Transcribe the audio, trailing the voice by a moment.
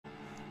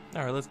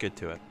Alright, let's get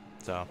to it.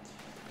 So,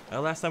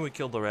 last time we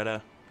killed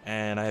Loretta,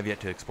 and I have yet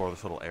to explore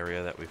this little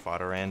area that we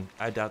fought her in.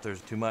 I doubt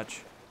there's too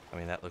much. I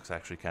mean, that looks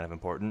actually kind of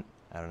important.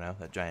 I don't know,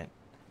 that giant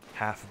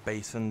half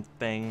basin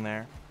thing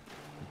there.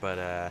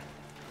 But,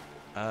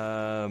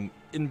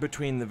 in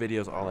between the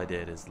videos, all I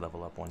did is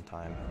level up one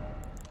time.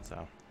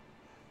 So,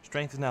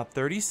 strength is now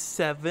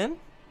 37.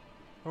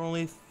 We're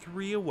only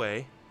 3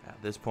 away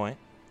at this point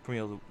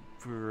from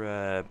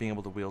being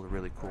able to wield a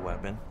really cool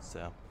weapon.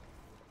 So,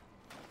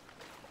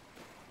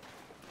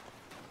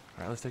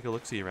 all right, let's take a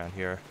look-see around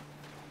here.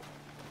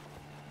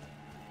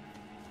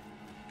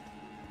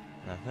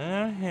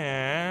 Nothing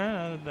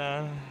here.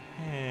 Nothing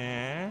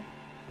here.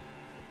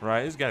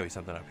 Right, there's gotta be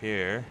something up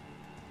here.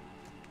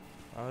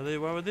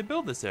 Why would they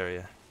build this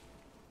area?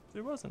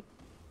 There wasn't.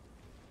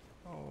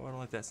 Oh, I don't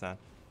like that sound.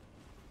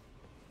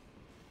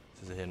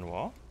 Is this a hidden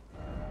wall?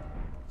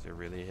 Is there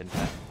really a hidden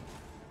path?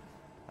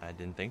 I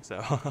didn't think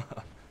so.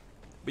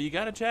 But you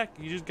gotta check.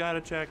 You just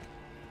gotta check.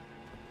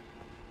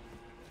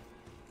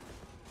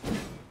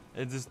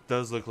 It just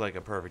does look like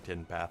a perfect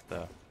hidden path,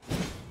 though.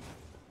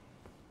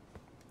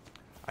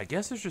 I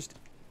guess there just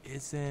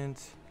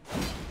isn't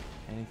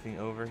anything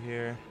over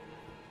here.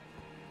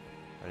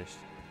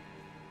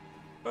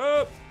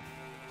 Oh!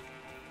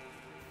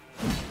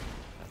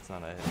 That's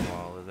not a hidden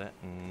wall, is it?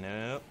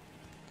 Nope.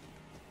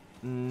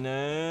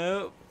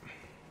 Nope.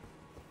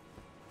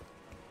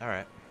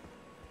 Alright.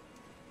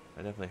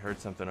 I definitely heard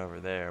something over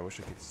there. I wish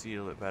I could see a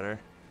little bit better.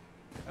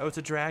 Oh, it's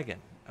a dragon.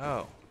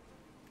 Oh.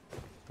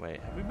 Wait,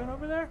 have we been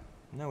over there?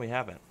 No, we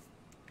haven't.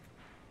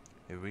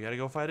 Maybe we gotta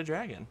go fight a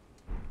dragon.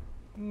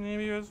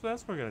 Maybe that's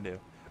what we're gonna do.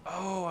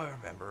 Oh, I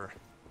remember.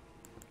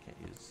 Can't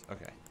use...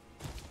 Okay.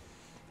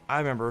 I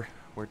remember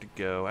where to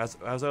go. As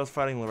I was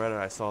fighting Loretta,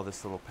 I saw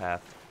this little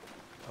path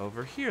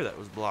over here that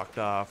was blocked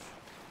off.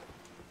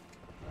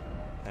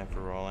 Time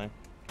for rolling.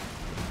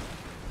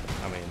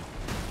 I mean,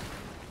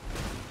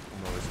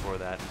 I'm always for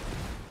that.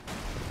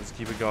 Let's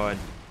keep it going.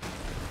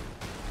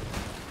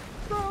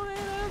 Rolling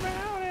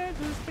around at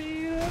the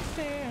speed of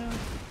sound.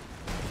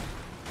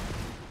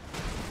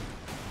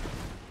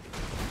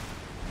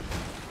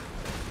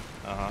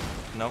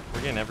 Nope,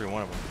 we're getting every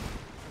one of them.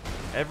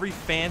 Every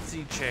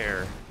fancy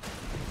chair.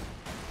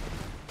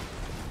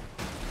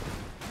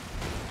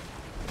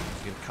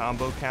 Let's get a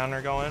combo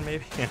counter going,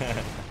 maybe?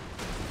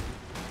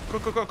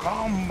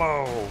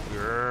 Combo!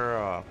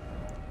 Yeah!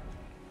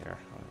 Here.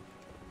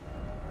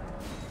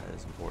 That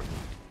is important.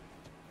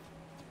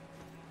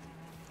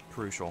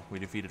 Crucial. We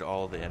defeated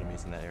all of the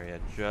enemies in that area.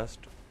 Just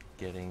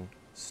getting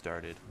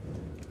started.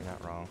 You're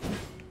not wrong.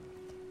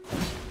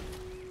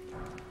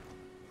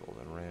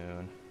 Golden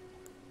rune.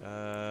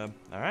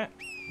 Alright.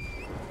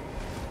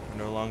 We're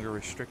no longer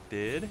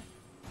restricted. You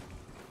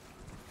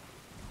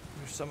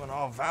summon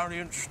our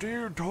valiant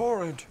steed,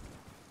 Torrent.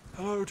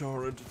 Hello,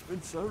 Torrent. It's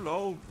been so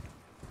long.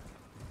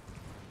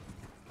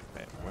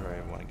 Wait, where do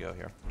I want to go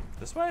here?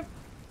 This way?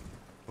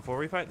 Before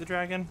we fight the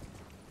dragon?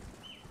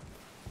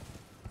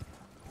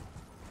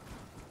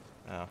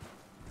 Oh.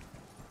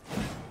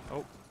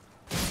 Oh.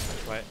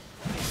 This way.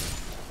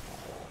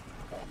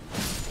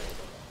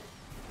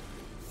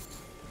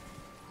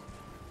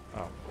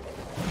 Oh.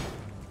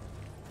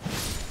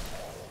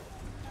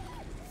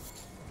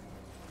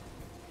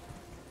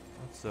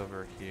 What's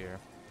over here?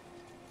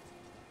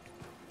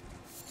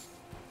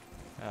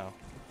 Oh.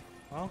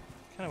 Well,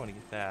 kind of want to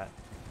get that.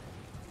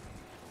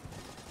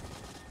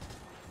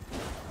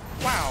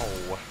 Wow!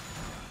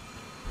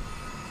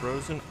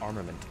 Frozen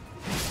armament.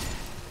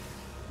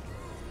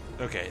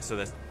 Okay, so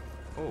that's...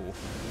 Oh.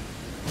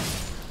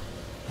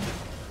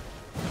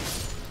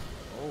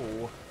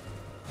 Oh.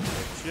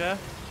 Gotcha.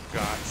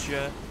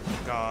 Gotcha.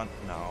 Gone.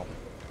 No.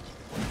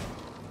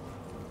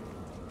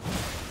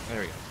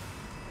 There we go.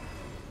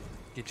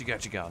 Get you,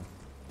 gotcha, gone.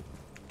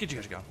 Get you,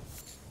 gotcha, gone.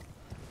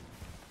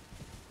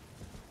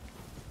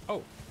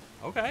 Oh.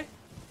 Okay.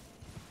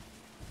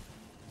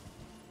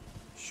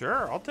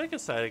 Sure, I'll take a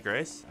side of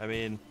grace. I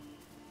mean,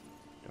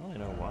 don't really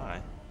know why.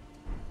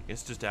 I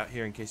guess just out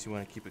here in case you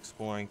want to keep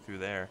exploring through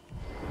there.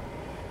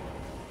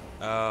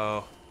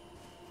 Oh.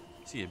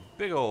 See a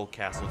big old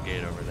castle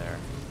gate over there.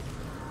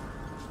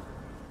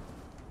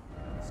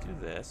 Let's do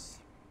this.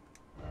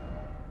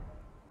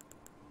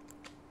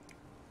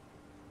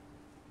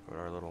 Put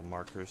our little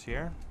markers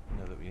here.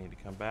 Know that we need to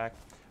come back.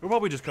 We'll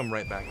probably just come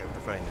right back after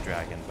fighting the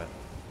dragon, but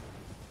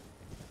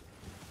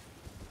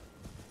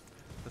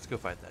let's go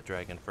fight that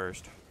dragon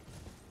first.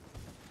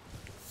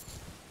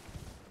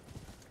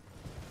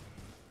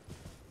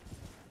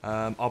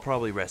 I'll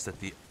probably rest at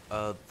the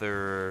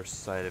other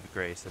side of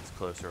Grace that's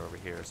closer over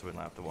here, so we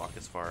don't have to walk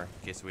as far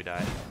in case we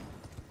die.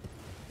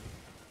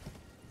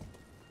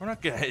 We're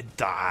not gonna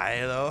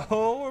die, though.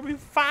 We'll be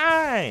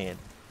fine.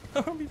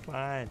 We'll be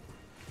fine.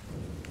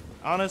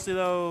 Honestly,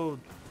 though,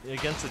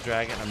 against the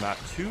dragon, I'm not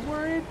too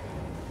worried.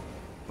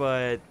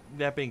 But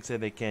that being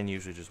said, they can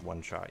usually just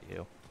one-shot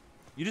you.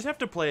 You just have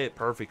to play it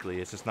perfectly.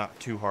 It's just not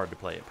too hard to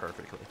play it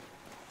perfectly.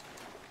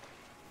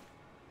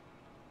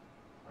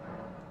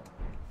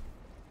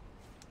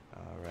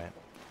 Alright.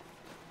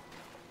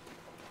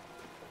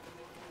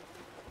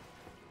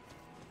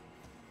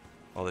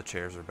 All the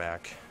chairs are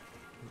back.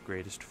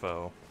 Greatest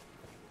foe.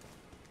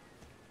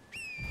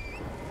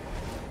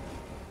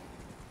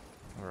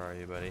 Where are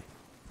you, buddy?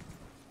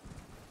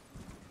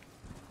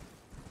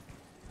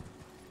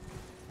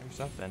 There's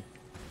something.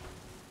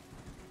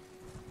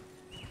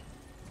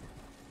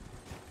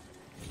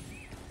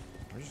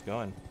 We're just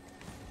going.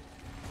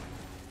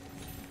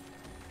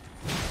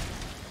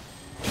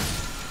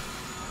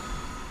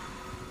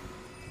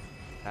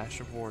 Ash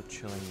of War,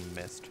 Chilling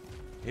Mist.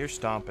 Here's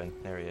stomping.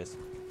 There he is.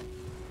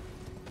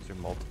 Is there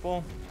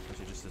multiple? Or is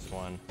it just this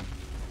one?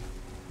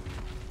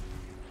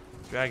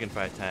 Dragon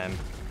fight time.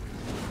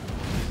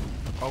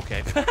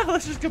 Okay.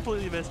 Let's just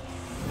completely miss.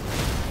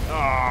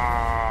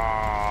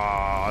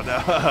 Oh,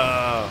 no.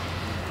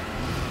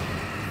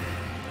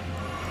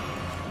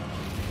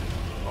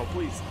 Oh,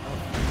 please. Oh.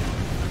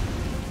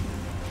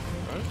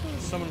 I'm just going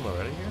to summon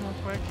Loretta here real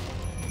quick.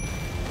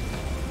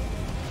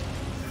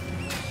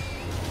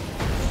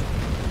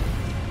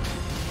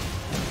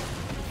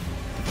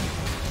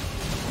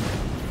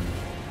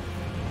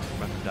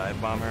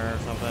 Dive bomb her or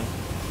something.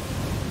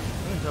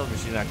 Something tells me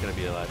she's not going to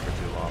be alive for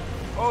too long.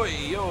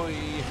 Oi, oi.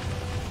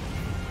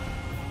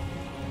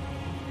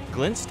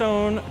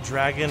 Glintstone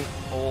Dragon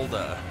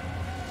Olda.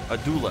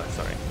 Adula,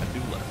 sorry.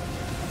 Adula.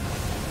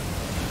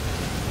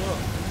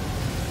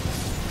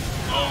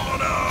 Oh,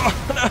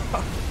 no. No.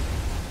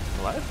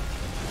 Alive?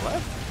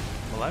 Alive?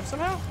 Alive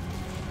somehow?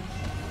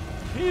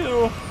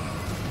 Ew.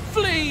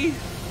 Flee.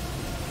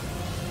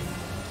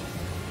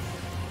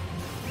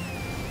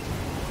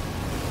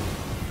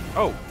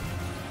 Oh,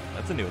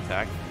 that's a new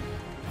attack.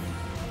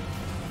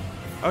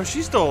 Oh,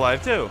 she's still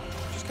alive too.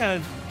 She's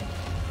kind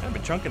of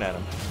been chunking at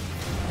him.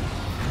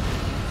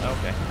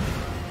 Okay.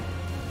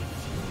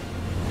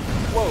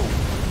 Whoa!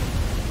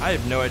 I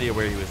have no idea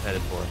where he was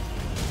headed for.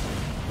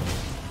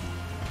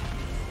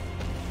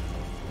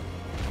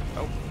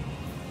 Oh.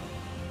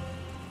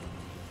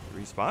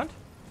 Respawned?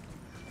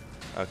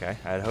 Okay,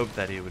 I had hoped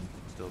that he would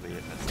still be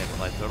at the same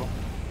life total.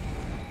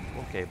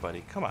 Okay,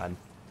 buddy, come on.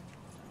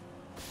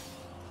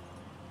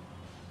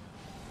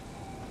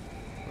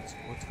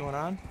 What's going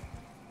on?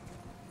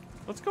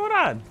 What's going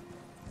on?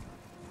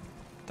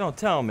 Don't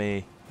tell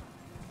me.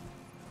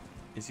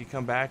 Is he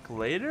come back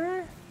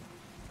later?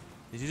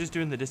 Is he just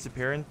doing the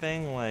disappearing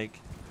thing like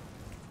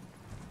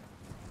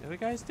the other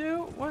guys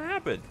do? What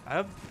happened?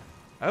 I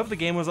hope the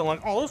game wasn't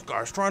like, oh, this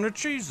guy's trying to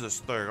cheese this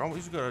thing. Oh,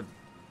 he's gonna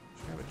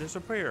have it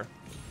disappear.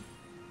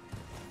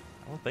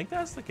 I don't think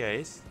that's the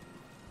case.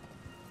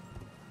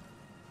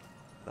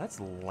 That's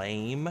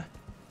lame.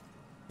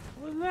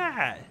 What was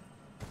that?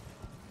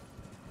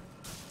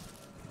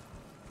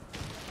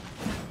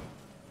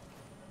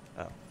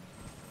 Oh.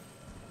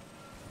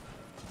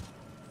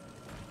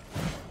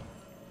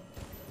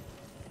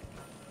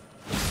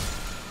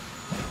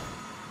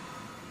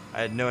 I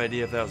had no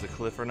idea if that was a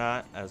cliff or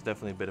not. That was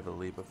definitely a bit of a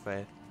leap of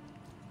faith.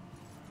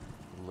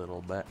 A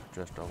little bit,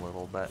 just a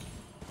little bit.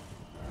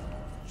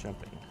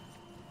 Jumping.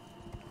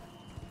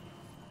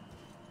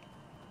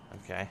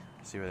 Okay,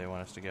 see where they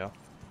want us to go.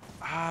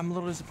 Ah, I'm a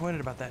little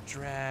disappointed about that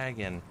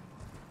dragon.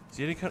 Is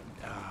he gonna come?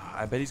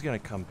 I bet he's gonna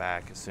come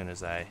back as soon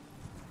as I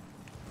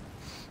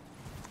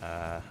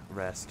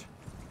rest.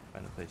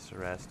 Find a place to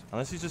rest.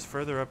 Unless he's just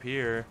further up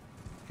here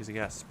because he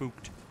got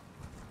spooked.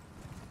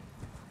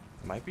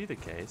 Might be the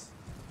case.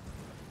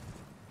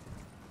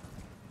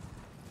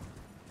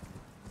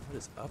 What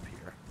is up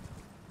here?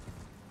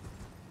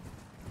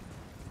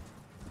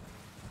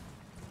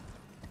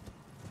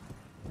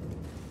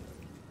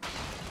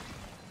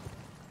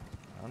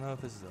 I don't know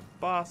if this is a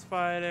boss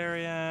fight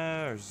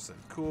area or just a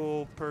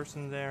cool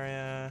person's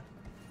area.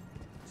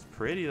 It's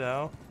pretty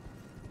though.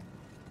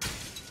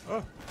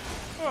 Oh,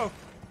 oh!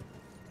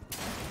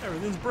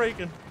 Everything's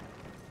breaking.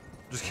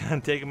 Just kind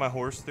of taking my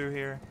horse through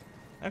here.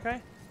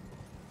 Okay.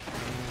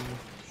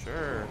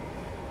 Sure.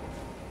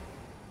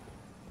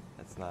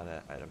 That's not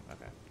an item.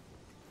 Okay.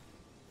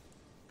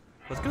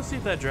 Let's go see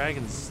if that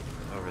dragon's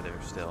over there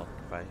still.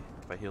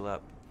 If I heal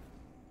up,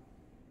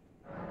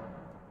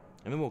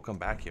 and then we'll come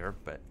back here.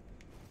 But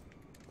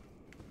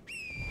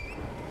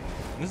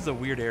this is a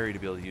weird area to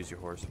be able to use your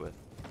horse with.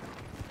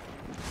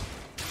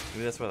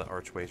 Maybe that's why the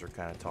archways are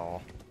kind of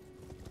tall.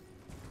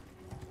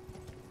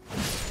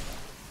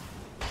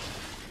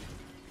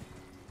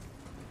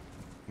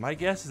 My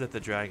guess is that the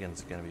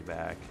dragon's gonna be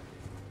back.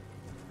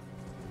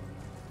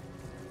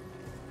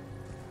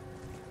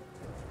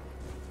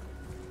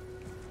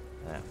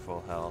 At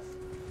full health.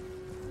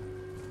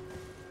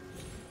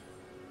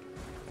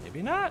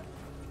 Maybe not.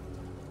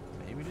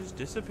 Maybe just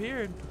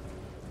disappeared.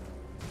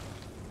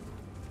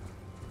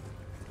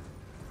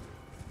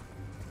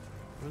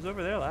 It was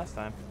over there last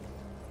time.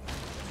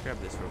 Let's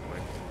grab this real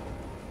quick.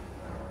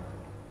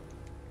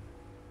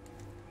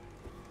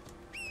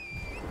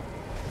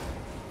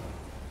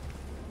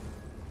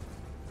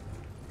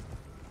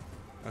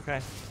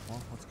 Okay,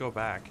 well, let's go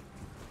back.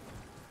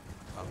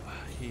 Up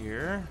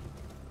here.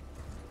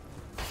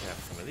 Grab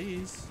some of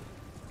these.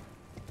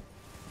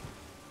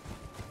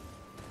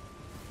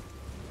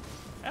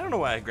 I don't know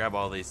why I grab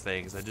all these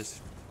things. I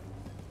just...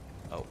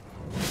 Oh.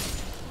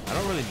 I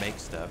don't really make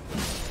stuff.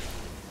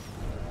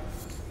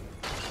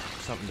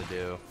 Something to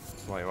do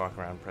while you walk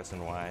around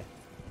pressing Y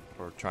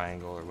or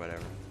triangle or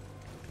whatever.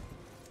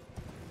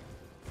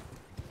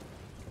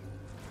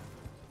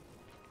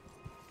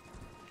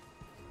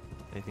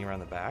 Anything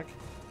around the back?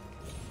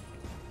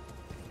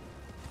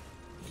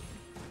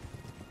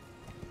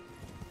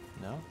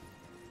 No?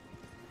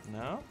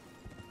 No?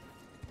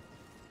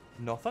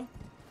 Nothing?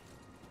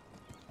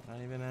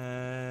 Not even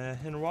a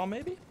hidden wall,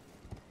 maybe?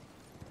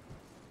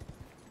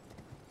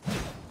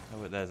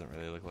 Oh, it doesn't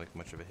really look like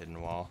much of a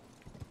hidden wall.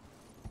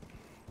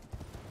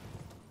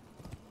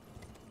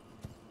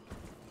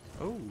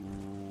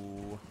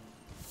 Oh.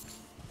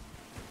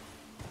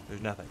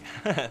 There's nothing.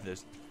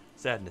 There's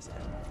sadness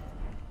ahead.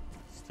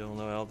 Still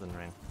no Elden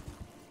ring.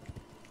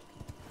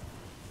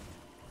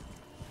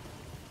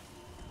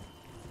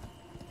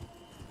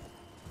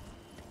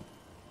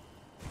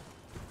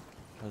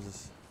 How's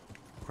this?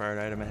 Acquired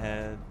item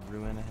ahead,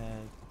 ruin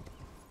ahead.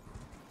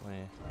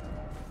 Wait.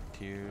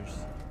 Tears.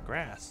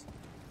 Grass.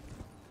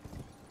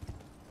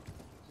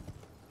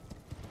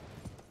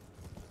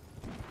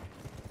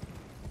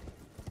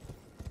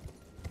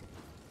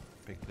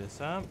 Pick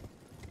this up.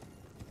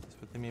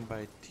 That's what they mean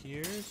by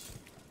tears.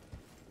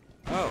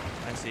 Oh,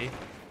 I see.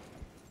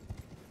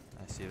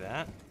 I see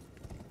that.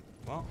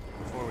 Well,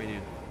 before we do...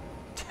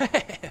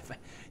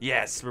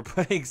 Yes, we're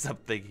putting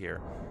something here.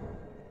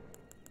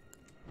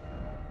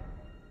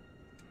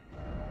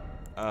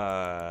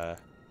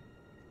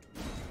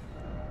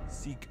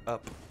 Seek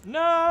up.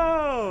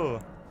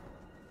 No!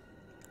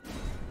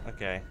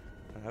 Okay.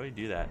 How do we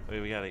do that?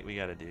 Wait, we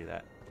gotta do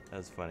that. That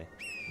was funny.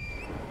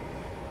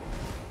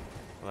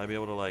 Will I be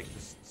able to, like,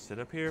 just sit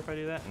up here if I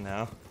do that?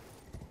 No.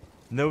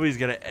 Nobody's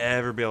gonna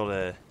ever be able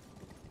to...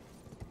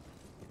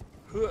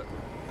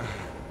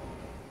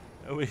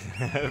 Nobody's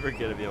ever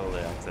gonna be able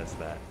to access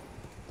that.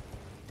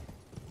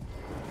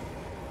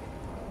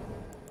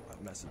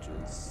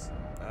 Messages.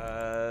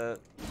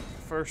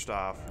 First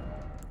off,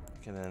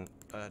 okay, then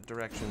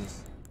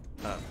directions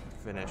up,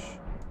 finish.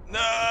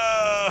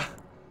 No!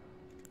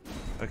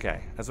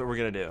 Okay, that's what we're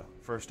gonna do.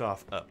 First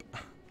off, up.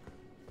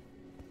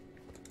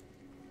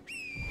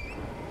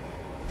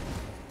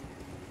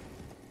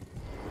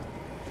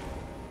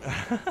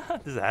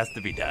 This has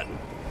to be done.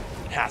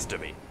 It has to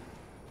be.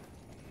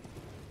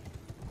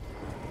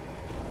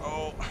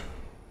 Oh.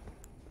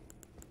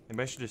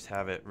 Maybe I should just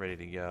have it ready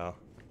to go.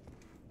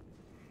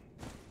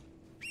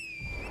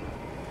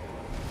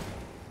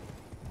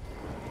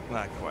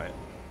 Not quite.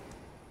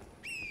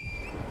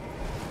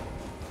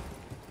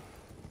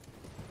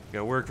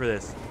 Gotta work for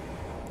this.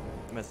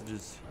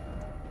 Messages.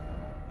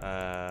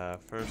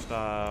 First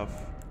off.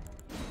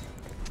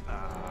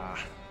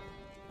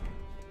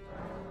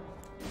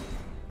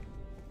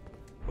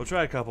 We'll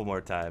try a couple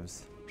more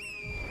times.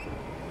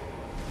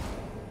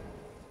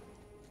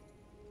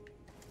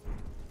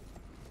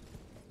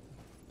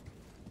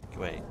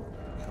 Wait,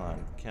 come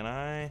on. Can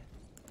I?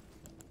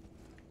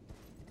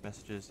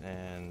 Messages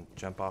and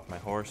jump off my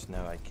horse?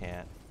 No, I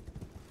can't.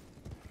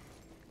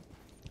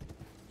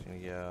 Just gonna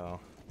go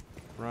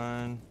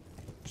run,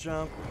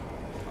 jump.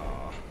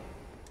 Oh.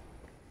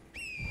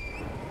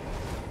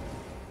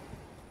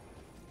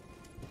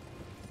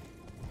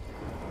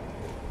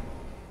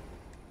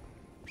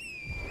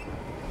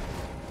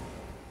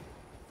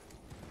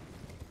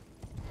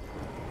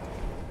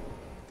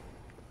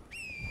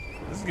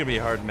 This is gonna be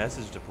a hard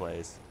message to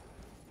place,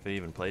 if it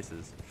even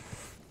places.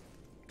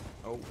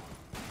 Oh.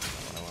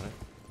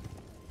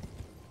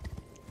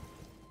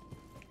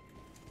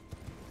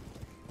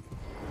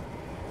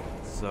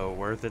 So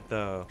worth it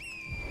though.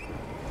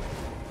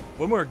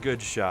 One more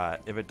good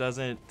shot. If it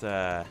doesn't, if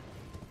I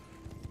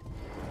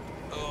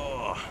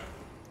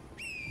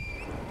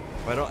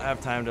don't have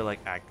time to like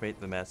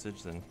activate the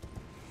message, then.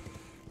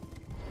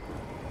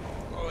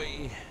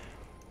 Oy.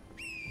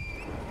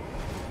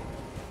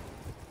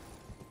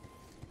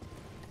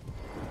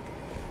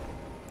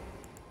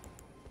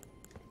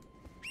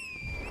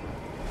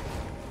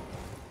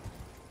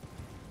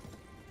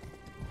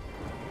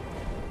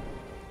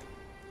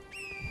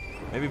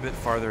 Maybe a bit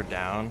farther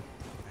down.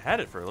 I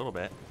had it for a little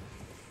bit.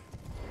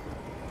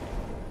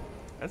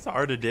 That's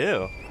hard to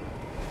do.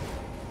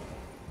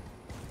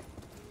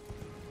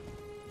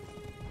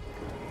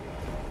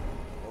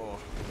 Oh.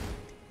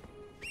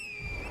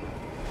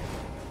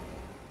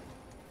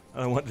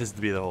 I don't want this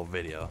to be the whole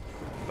video,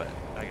 but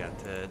I got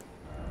to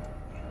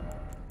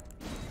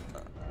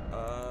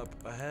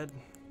up ahead.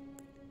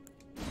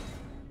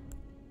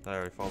 Did I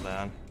already fall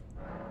down?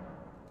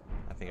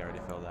 I think I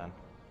already fell down.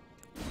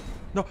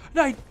 No,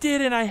 I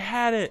didn't. I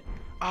had it.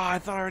 Ah, I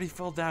thought I already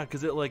fell down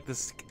because it like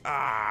this.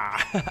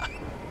 Ah,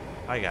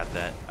 I got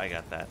that. I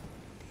got that.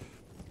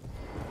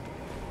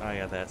 I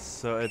got that.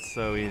 So it's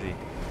so easy.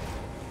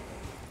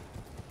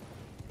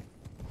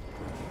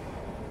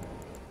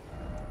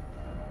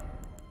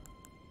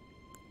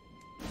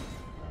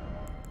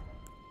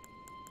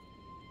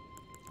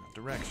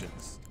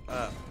 Directions.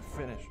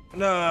 Finish.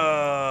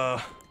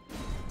 No.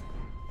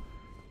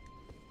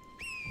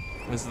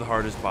 This is the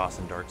hardest boss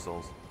in Dark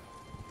Souls.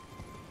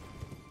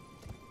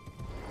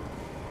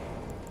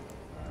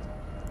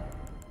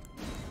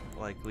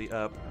 likely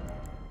up.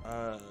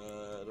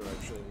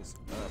 Directions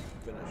up.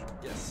 Finish.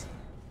 Yes.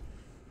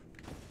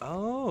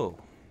 Oh.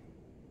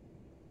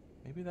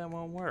 Maybe that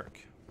won't work.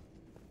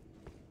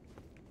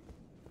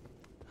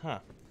 Huh.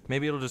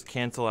 Maybe it'll just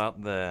cancel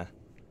out the...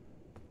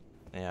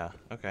 Yeah,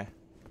 okay.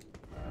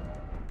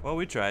 Well,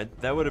 we tried.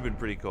 That would have been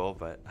pretty cool,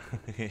 but...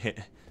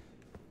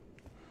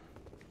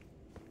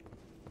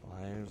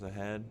 Wires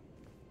ahead.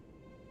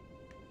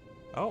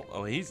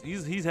 Oh,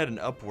 he's heading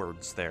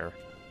upwards there.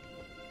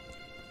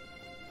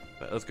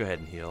 But let's go ahead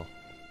and heal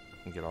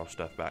and get our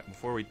stuff back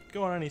before we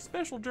go on any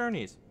special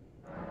journeys.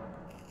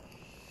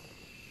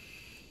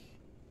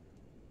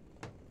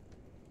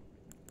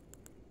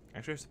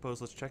 Actually, I suppose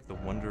let's check the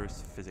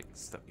wondrous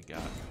physics that we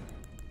got.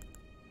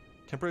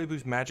 Temporarily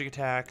boost magic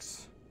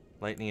attacks,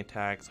 lightning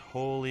attacks,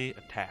 holy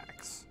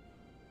attacks,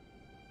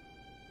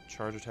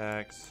 charge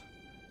attacks.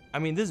 I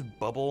mean, this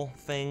bubble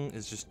thing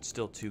is just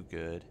still too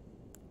good.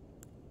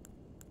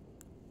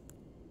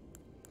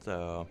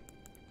 So,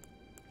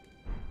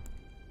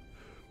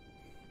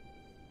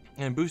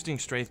 and boosting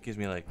strength gives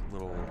me like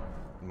little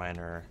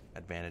minor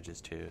advantages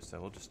too.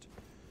 So we'll just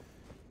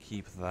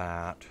keep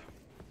that.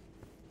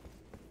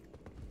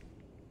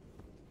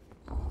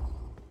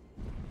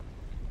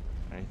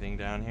 Anything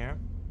down here?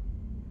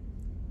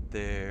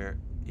 There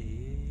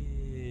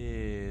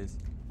is.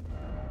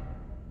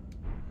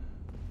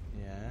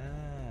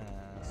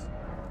 Yes.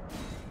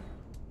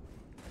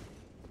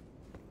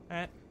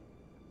 Alright.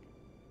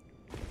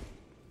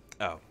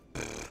 Oh.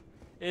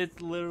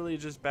 It's literally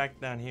just back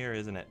down here,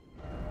 isn't it?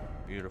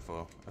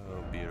 Beautiful.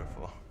 Oh,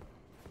 beautiful.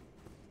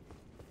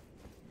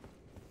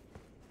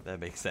 That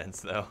makes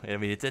sense, though. I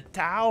mean, it's a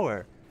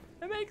tower.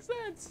 It makes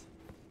sense.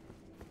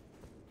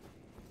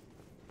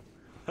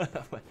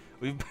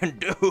 We've been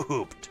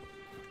duped.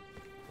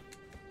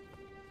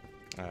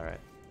 Alright.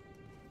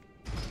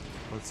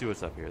 Let's see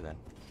what's up here then.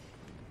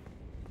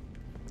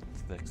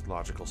 It's the next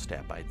logical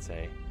step, I'd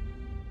say.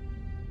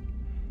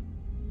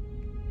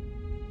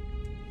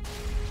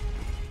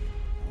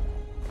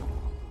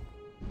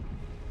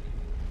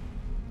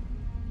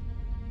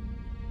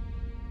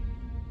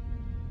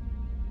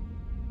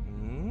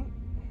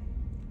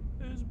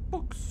 There's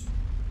books.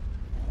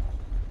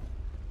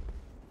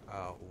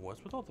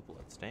 What's with all the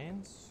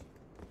bloodstains?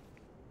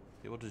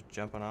 People just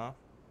jumping off?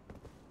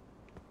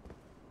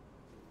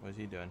 What is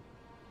he doing?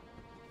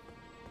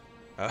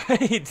 Oh,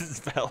 he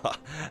just fell off.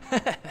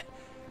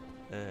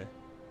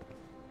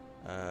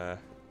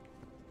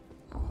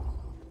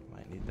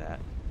 Might need that.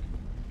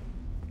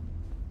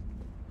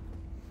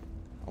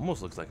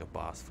 Almost looks like a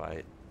boss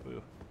fight.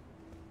 Ooh.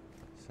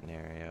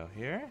 Scenario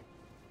here.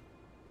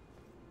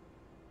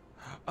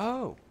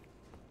 Oh!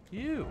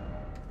 You!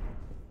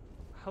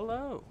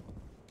 Hello!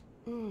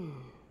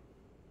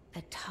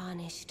 A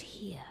tarnished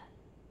here.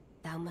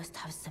 Thou must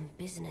have some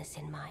business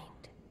in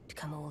mind to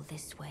come all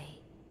this way,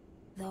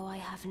 though I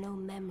have no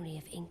memory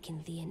of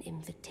inking thee an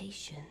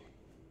invitation.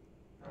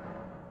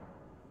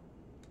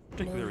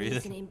 Particular No reason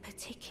reason in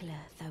particular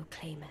thou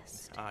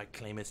claimest. I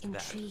claimest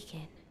that.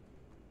 Intriguing.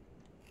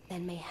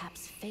 Then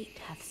mayhaps fate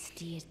hath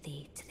steered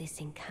thee to this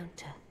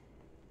encounter.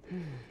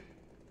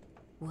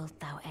 Wilt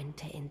thou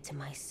enter into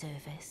my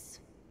service?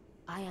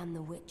 I am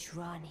the witch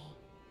Rani.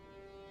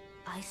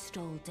 I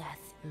stole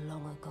death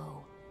long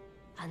ago,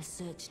 and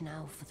search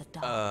now for the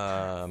dark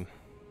path,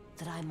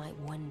 that I might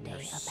one day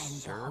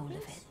upend the whole of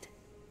it,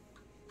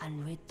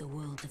 and rid the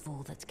world of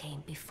all that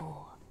came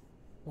before.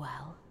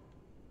 Well,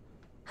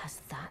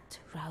 has that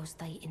roused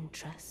thy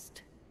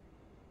interest?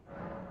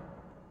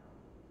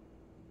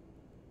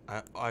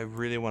 I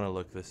really want to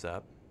look this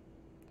up.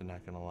 I'm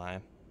not gonna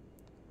lie.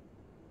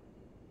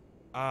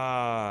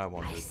 I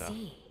won't do it though.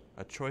 See.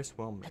 A choice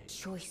well made. A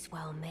choice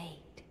well made.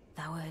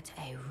 Thou art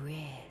a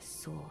rare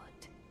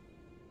sword.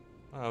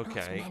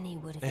 Okay. Not many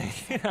would have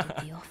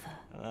accepted the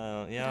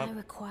offer. Yeah. But I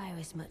require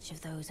as much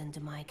of those under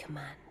my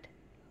command.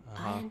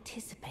 I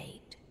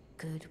anticipate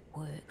good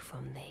work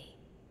from thee.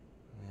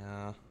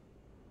 Yeah.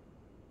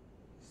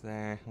 Is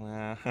there?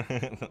 Well.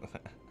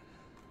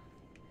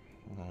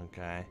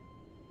 Okay.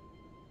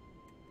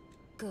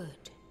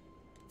 Good.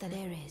 Then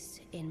there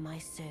is in my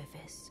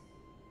service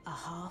a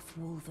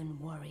half-wolven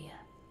warrior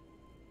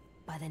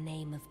by the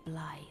name of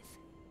Blythe.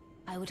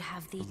 I would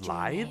have thee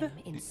join him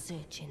in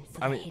searching for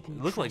the hidden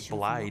it looked like treasure of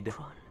Blythe,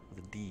 Nokron,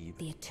 the deed.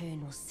 the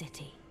Eternal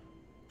City.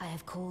 I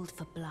have called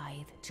for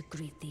Blythe to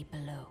greet thee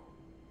below.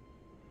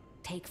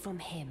 Take from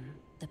him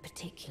the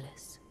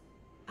particulars.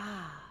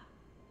 Ah,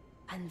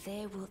 and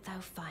there wilt thou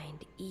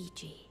find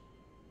Iji,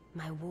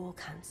 my war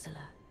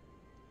counselor,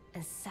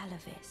 and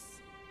Salavis,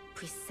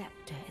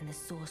 preceptor in the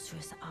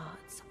sorcerer's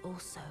arts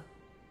also.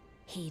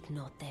 Heed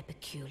not their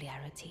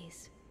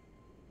peculiarities.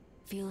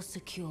 Feel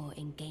secure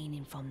in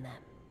gaining from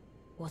them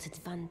what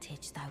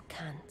advantage thou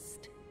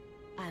canst.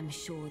 I am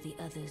sure the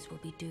others will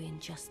be doing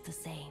just the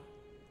same.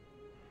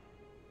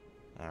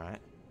 Alright.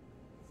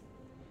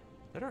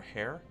 Is that her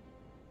hair?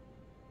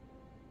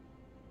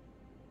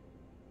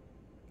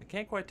 I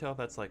can't quite tell if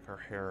that's like her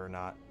hair or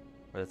not.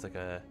 Or it's like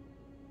a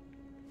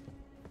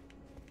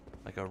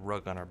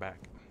rug on her back.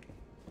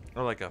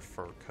 Or like a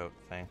fur coat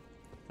thing.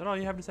 Is that all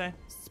you have to say?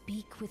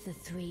 Speak with the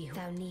three who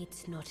thou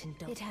needst not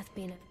indulge. It hath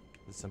been.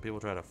 Did some people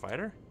try to fight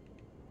her?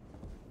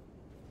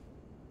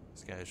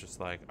 This guy's just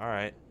like,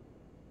 alright.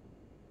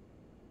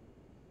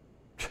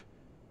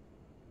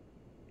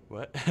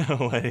 What?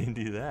 Why didn't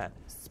he do that?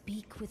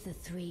 Speak with the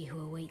three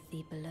who await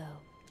thee below.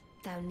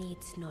 Thou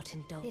needst not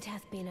indulge. It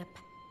hath been a.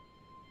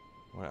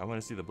 I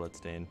want to see the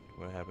bloodstain.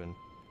 What happened?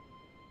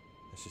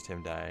 It's just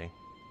him dying.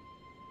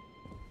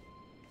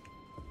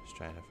 Just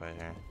trying to fight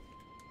her.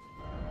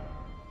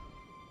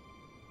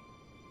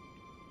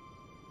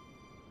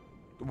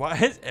 Why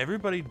is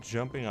everybody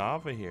jumping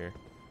off of here?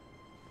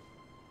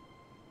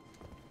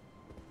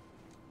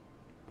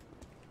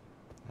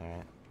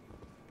 Alright.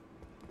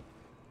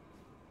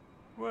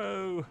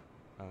 Whoa!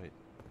 Oh,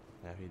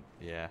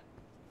 yeah.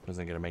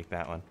 Wasn't gonna make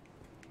that one.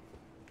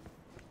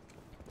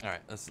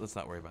 Alright, let's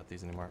not worry about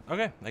these anymore.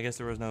 Okay, I guess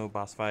there was no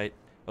boss fight.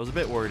 I was a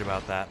bit worried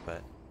about that,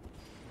 but...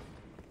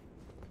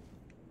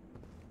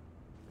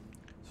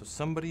 So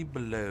somebody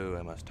below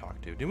I must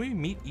talk to. Did we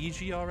meet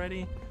E.G.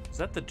 already? Is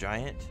that the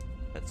giant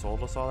that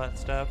sold us all that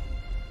stuff?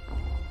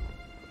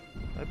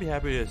 I'd be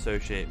happy to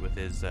associate with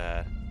his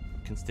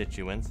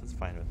constituents. That's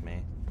fine with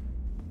me.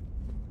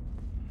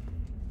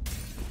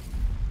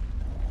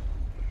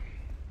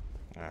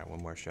 Alright,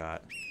 one more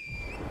shot.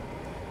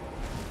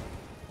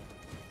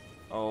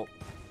 Oh,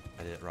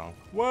 I did it wrong.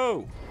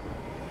 Whoa!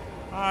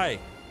 Hi!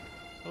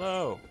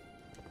 Hello!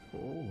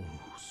 Oh,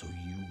 so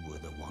you were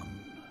the one.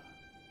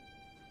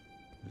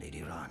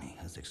 Lady Rani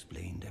has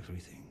explained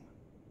everything.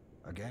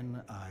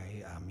 Again,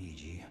 I am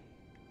Iji,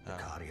 the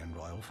Karian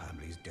royal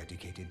family's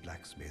dedicated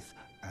blacksmith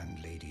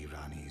and Lady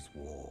Rani's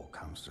war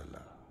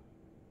counselor.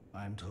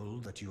 I'm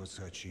told that you are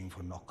searching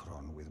for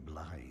Nokron with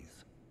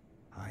Blythe.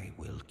 I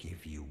will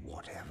give you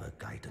whatever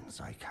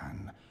guidance I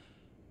can,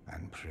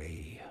 and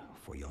pray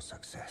for your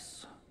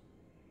success.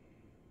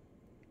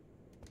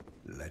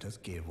 Let us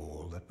give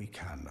all that we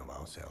can of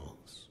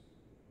ourselves,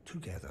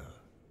 together,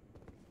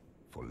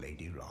 for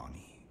Lady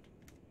Rani.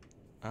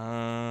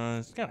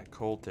 It's kind of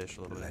cultish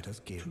a little bit. Let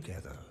us give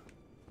together.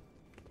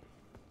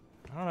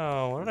 I don't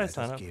know. What did I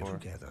sign up give for?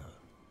 Together.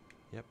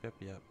 Yep.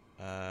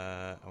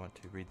 I want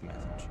to read the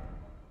message.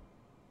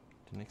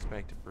 Didn't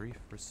expect a brief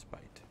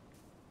respite.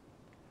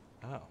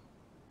 Oh.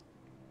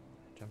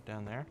 Jump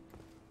down there?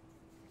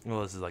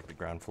 Well, this is like the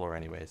ground floor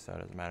anyway, so it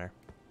doesn't matter.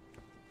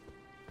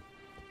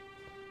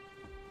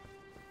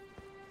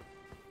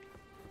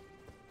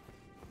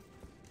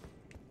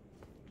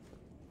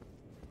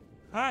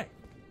 Hi!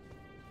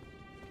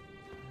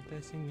 Have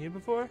I seen you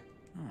before?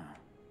 Ah.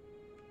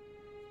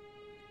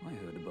 I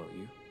heard about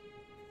you.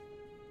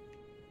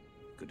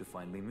 Good to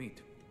finally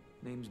meet.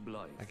 Name's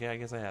Blythe. Okay, I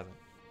guess I haven't.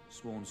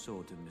 Sworn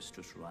sword to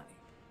Mistress Rani.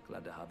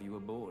 Glad to have you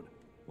aboard.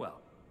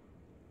 Well,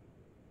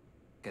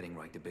 getting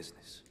right to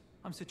business.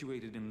 I'm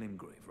situated in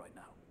Limgrave right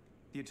now.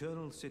 The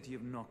eternal city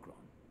of Nokron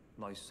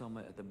lies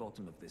somewhere at the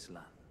bottom of this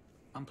land.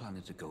 I'm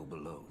planning to go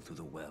below through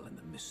the well in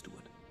the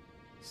Mistwood.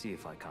 See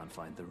if I can't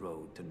find the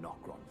road to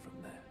Nokron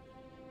from there.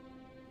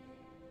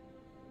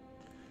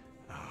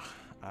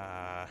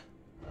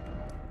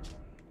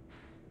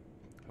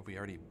 Have we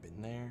already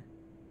been there?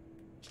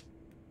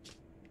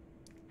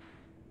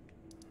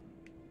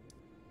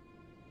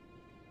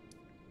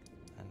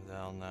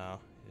 Enzel, no,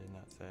 he did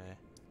not say.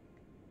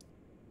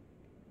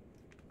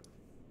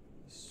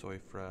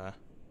 Soifra,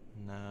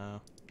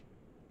 no.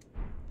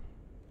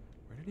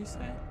 Where did he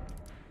say?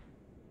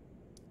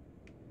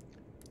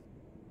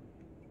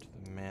 To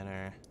the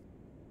manor.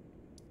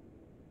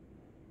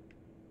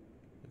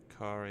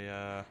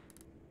 Lucaria.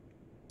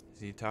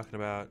 Is he talking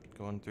about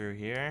going through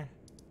here?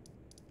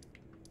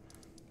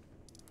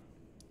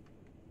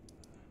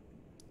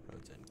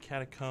 Roads and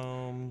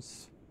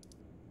catacombs.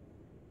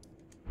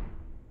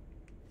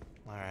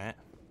 Alright.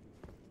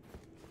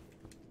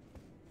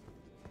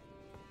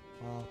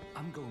 Well,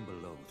 I'm going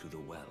below through the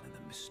well in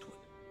the Mistwood.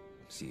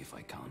 See if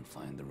I can't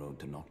find the road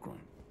to Nokron.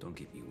 Don't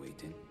keep me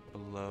waiting.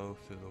 below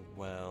through the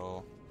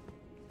well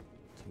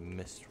to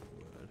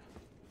Mistwood.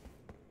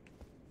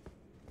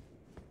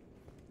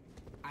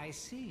 I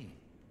see.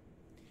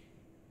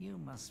 You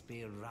must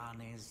be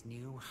Rani's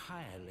new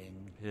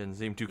hireling. He didn't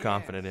seem too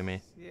confident in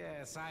me.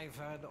 Yes, I've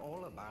heard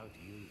all about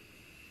you.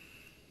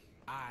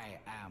 I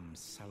am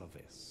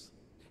Selvis,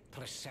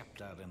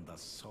 preceptor in the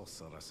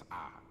sorcerer's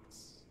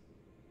arts.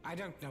 I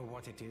don't know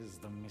what it is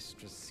the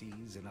mistress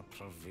sees in a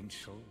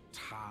provincial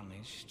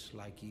tarnished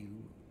like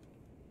you,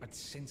 but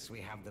since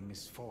we have the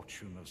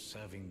misfortune of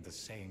serving the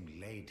same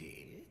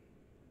lady,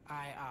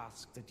 I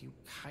ask that you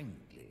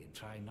kindly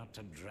try not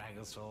to drag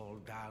us all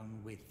down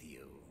with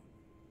you.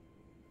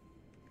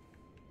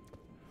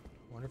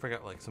 I wonder if I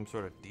got like some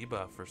sort of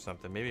debuff or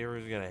something. Maybe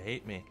everyone's gonna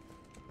hate me.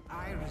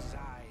 I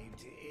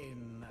reside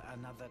in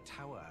another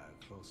tower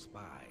close by.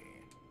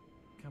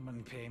 Come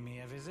and pay me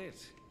a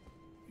visit.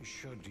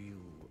 Should you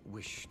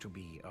wish to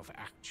be of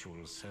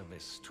actual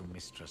service to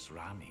Mistress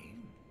Rani.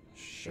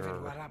 Sure. If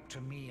it were up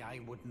to me,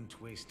 I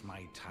wouldn't waste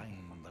my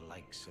time on the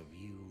likes of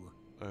you.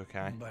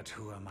 Okay. But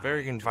who am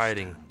Very I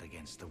inviting. to stand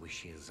against the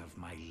wishes of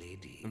my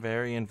lady?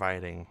 Very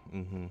inviting.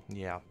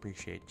 Yeah,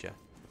 appreciate ya.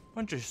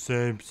 Bunch of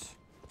simps.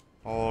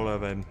 All of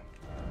them.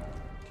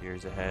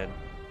 Tears ahead.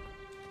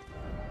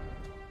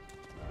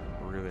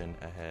 Ruin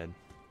ahead.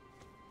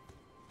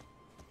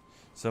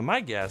 So my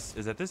guess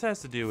is that this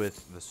has to do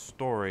with the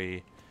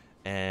story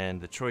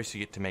and the choice you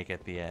get to make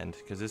at the end.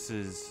 Because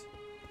there's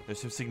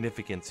some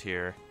significance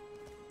here.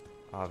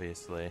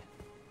 Obviously.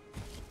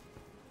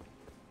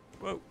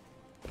 Whoa.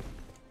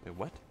 Wait,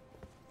 what?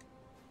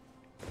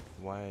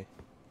 Why?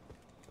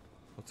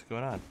 What's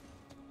going on?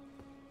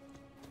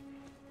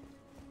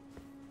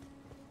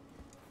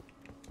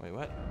 Wait,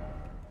 what?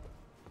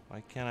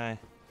 Why can't I?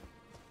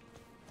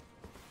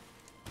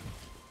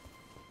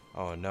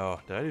 Oh no,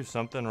 did I do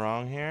something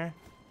wrong here?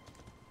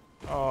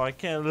 Oh, I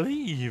can't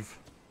leave.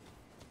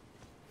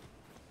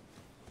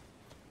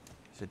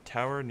 There's a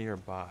tower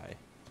nearby.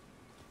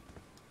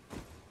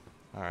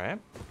 Alright.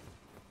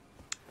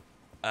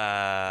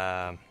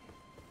 Can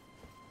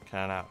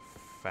I not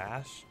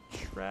fast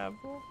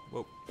travel?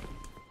 Whoa.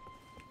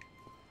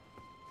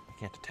 I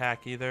can't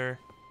attack either.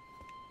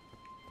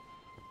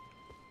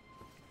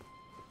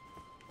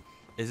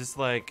 Is this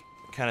like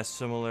kind of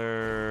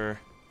similar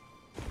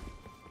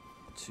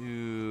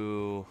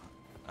to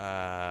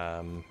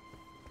is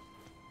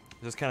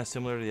this kind of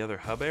similar to the other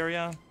hub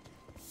area?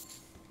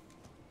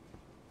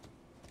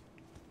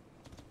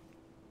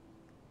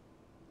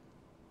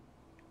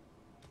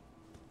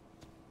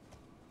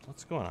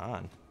 What's going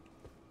on?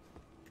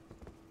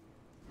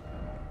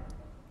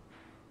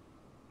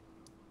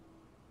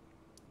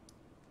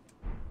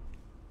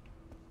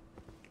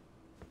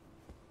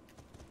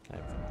 Can I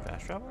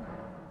fast travel?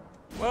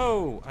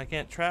 Whoa, I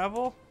can't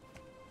travel?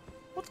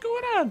 What's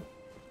going on?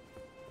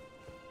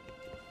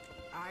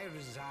 I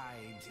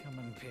reside. Come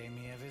and pay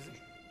me a visit.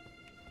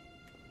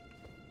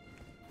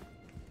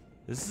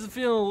 This is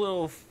feeling a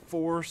little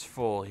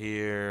forceful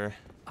here.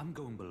 I'm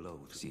going below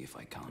to see if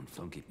I can't.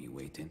 Don't keep me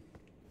waiting.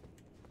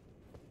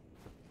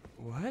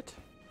 What?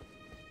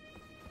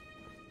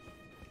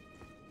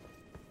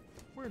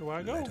 Where do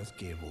I go? Let us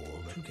give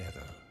all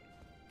together.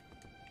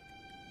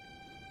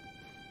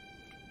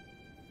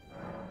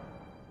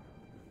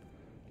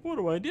 What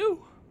do I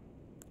do?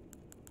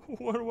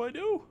 What do I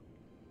do?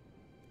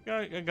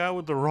 Got a guy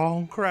with the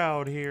wrong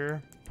crowd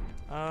here.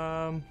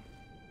 I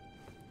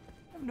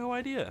have no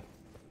idea.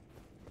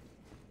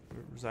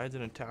 Resides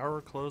in a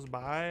tower close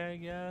by, I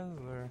guess,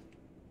 or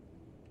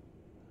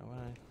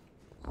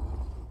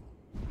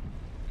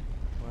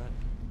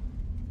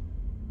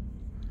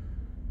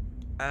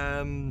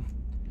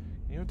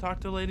you know, talk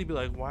to a lady, be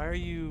like, why are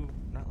you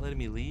not letting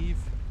me leave?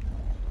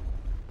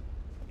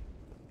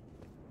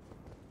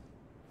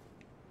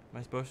 Am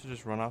I supposed to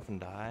just run off and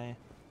die?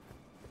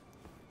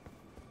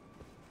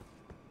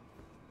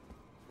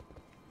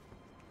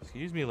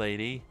 Excuse me,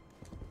 lady.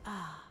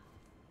 Ah,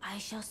 I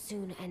shall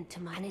soon enter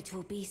my... And it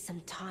will be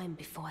some time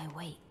before I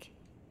wake.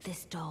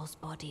 This doll's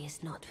body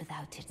is not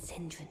without its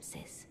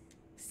hindrances.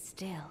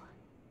 Still,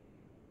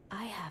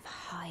 I have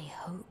high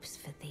hopes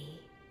for thee.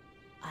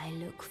 I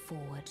look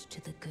forward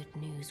to the good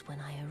news when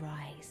I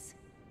arise.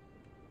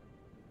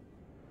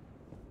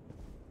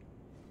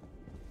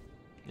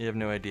 You have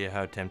no idea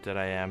how tempted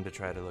I am to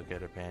try to look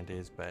at her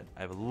panties, but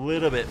I have a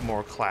little bit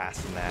more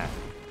class than that.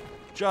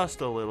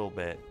 Just a little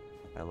bit.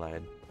 I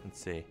lied. Let's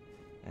see.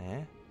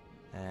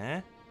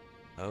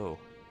 Oh.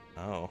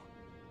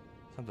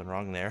 Something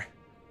wrong there.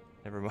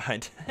 Never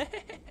mind.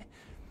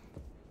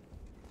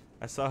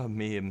 I saw a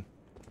meme.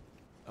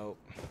 Oh.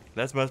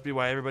 That must be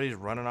why everybody's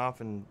running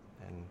off and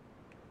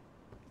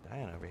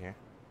dying over here.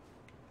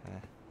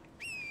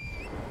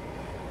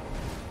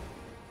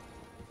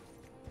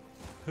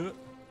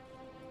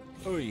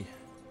 Oi.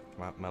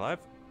 My life?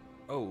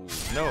 Oh,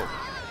 no.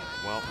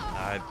 Well,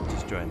 I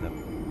just joined them.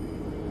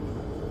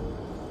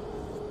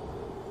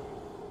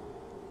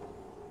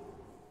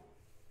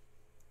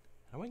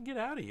 How do I get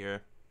out of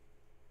here?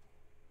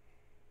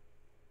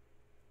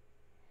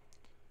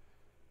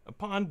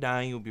 Upon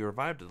dying, you'll be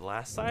revived at the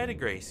last site of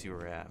grace you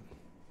were at.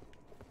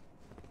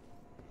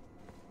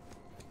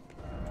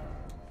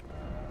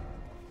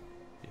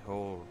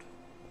 Behold,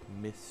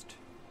 mist.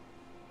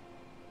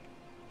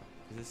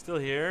 Is it still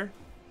here?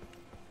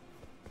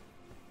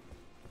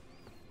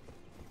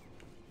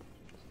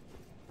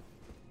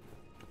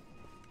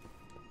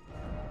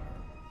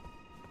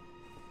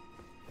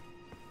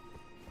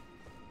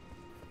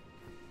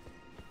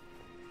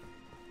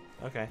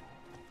 Okay.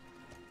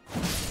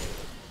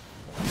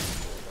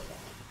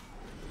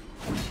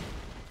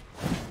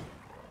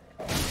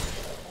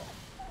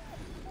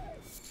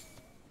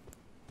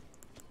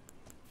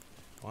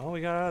 Well,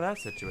 we got out of that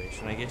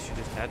situation. I guess you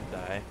just had to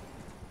die.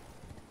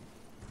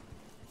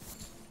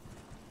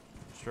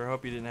 Sure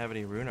hope you didn't have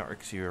any rune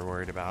arcs you were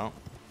worried about.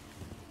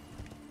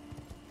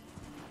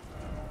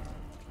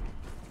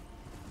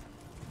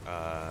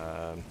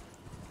 I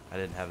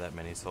didn't have that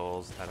many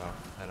souls. I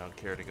don't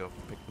care to go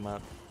pick them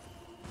up.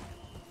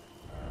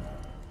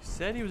 He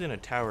said he was in a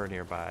tower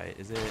nearby.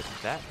 Is it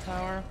that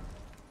tower?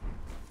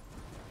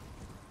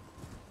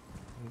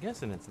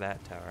 guessing it's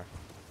that tower.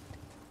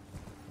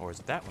 Or is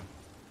it that one?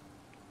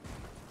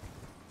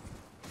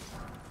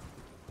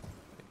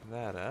 Pick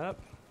that up.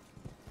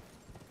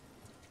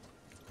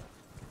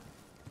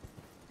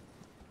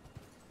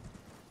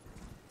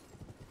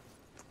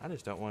 I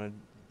just don't want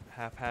to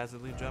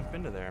haphazardly jump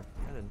into there.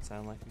 That didn't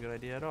sound like a good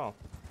idea at all.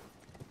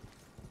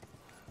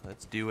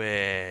 Let's do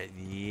it.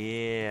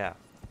 Yeah.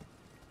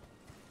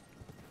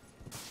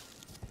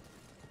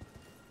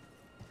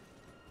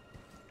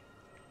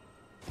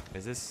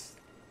 Is this...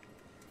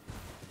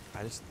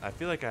 I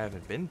feel like I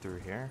haven't been through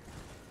here.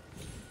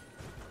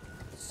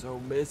 It's so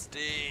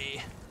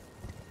misty.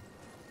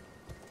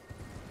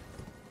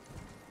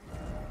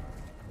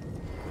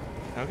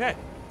 Okay.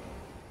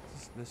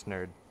 This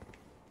nerd.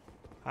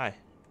 Hi.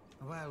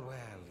 Well,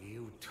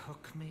 you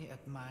took me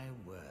at my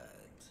word.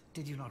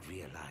 Did you not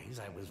realize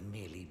I was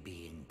merely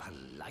being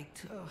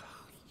polite? Oh,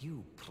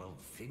 you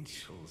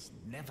provincials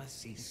never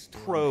cease to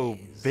amaze.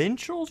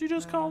 Provincials, you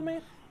just called me?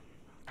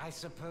 I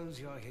suppose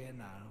you're here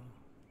now.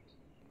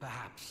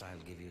 Perhaps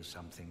I'll give you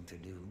something to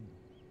do.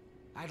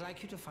 I'd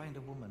like you to find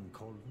a woman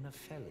called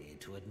Nefeli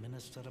to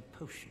administer a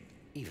potion.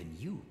 Even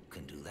you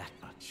can do that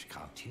much,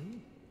 can't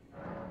you?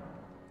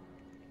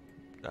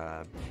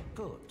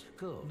 Good.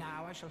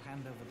 Now I shall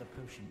hand over the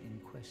potion in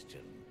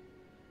question.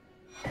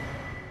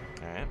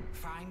 Alright.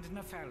 Find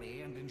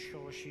Nefeli and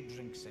ensure she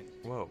drinks it.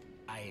 Whoa.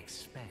 I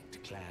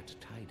expect glad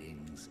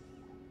tidings.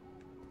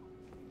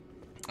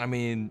 I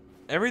mean,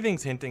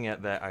 everything's hinting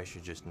at that I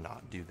should just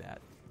not do that.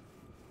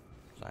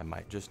 So I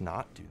might just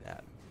not do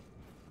that.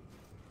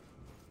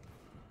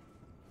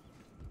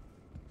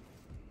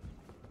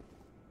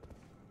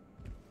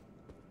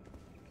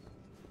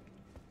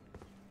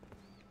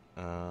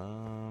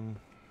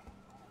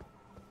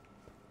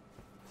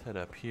 Let's head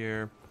up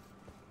here.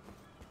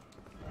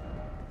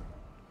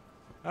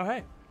 Oh,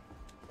 hey.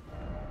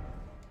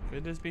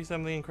 Could this be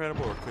something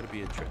incredible, or could it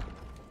be a trick?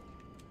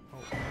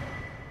 Oh.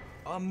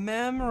 A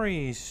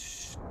memory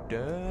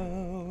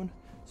stone.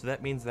 So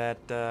that means that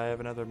I have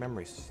another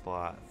memory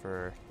slot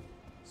for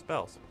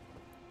spells.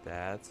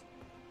 That's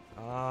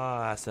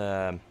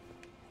awesome.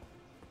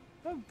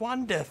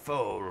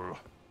 Wonderful.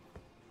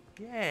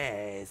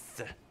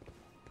 Yes.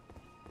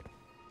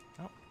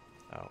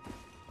 Oh.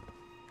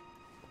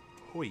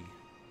 Hoi.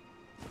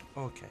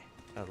 Okay.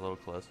 That was a little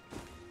close.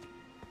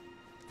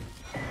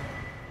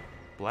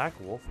 Black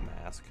wolf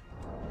mask.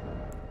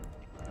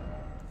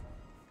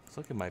 Looks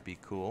like it might be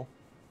cool.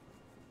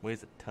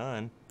 Weighs a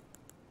ton.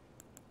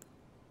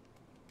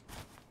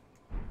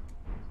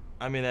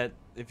 I mean, that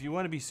if you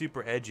want to be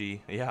super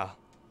edgy, yeah,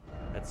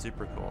 that's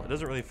super cool. It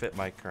doesn't really fit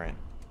my current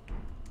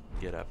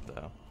getup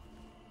though.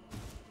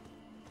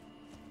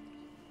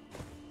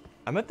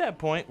 I'm at that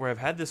point where I've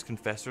had this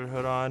confessor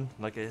hood on,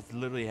 like it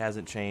literally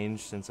hasn't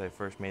changed since I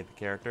first made the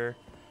character,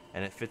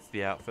 and it fits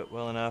the outfit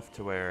well enough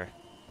to where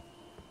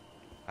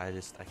I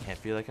can't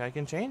feel like I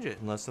can change it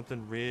unless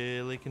something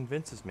really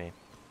convinces me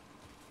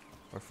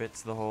or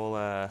fits the whole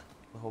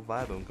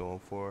vibe I'm going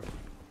for.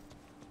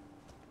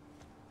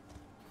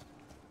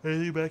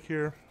 Anything back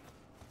here?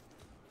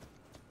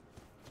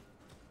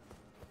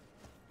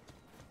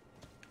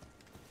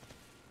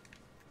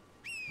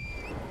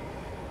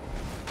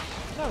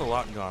 Not a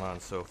lot gone on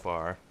so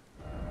far.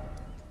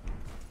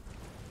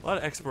 A lot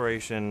of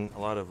exploration, a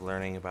lot of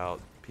learning about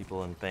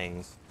people and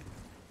things,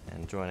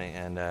 and joining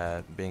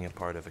and being a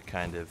part of a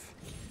kind of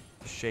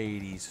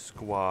shady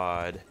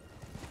squad.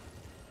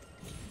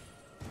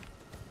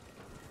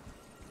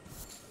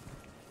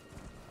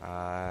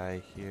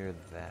 I hear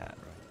that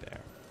right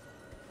there.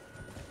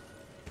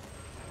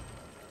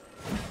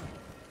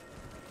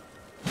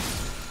 There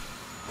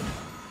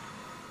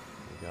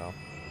we go.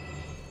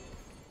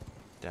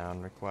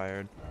 Down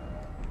required.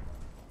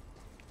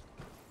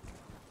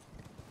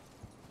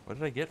 What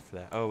did I get for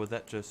that? Oh, was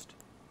that just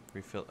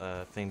refill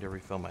thing to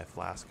refill my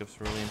flask of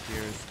cerulean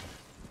tears?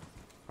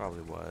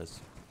 Probably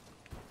was.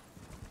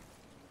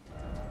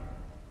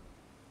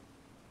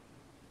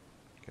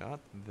 Got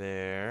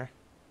there.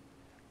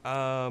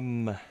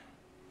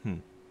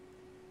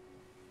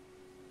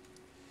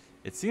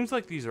 It seems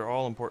like these are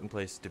all important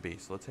places to be,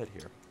 so let's head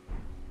here.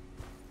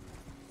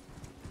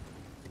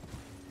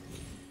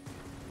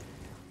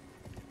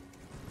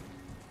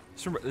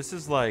 This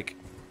is like,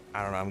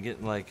 I don't know, I'm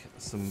getting like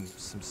some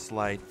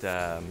slight,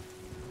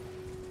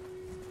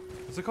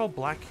 what's it called?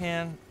 Black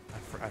Hand?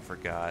 I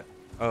forgot.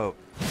 Oh,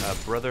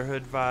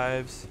 Brotherhood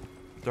vibes.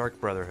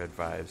 Dark Brotherhood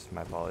vibes,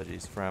 my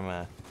apologies,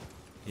 from,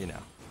 you know.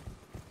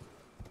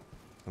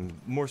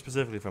 More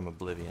specifically from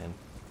Oblivion.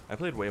 I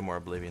played way more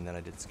Oblivion than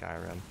I did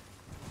Skyrim.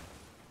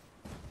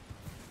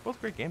 Both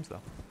great games,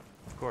 though.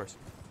 Of course.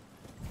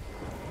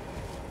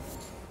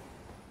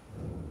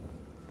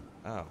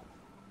 Oh.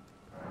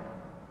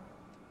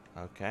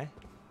 Okay.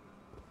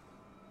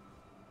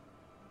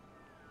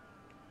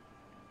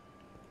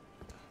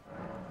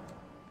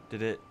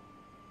 Did it...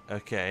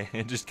 Okay,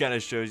 it just kind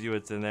of shows you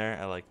what's in there.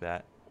 I like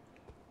that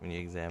when you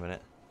examine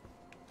it.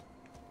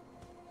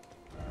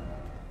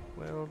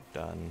 Well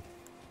done.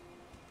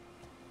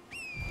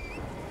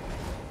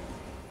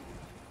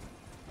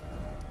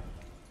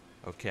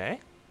 Okay.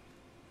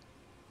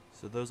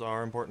 So those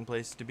are important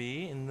places to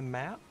be in the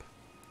map.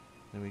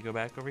 Then we go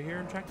back over here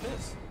and check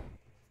this.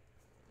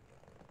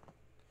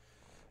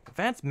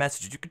 Advanced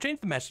messages. You can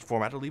change the message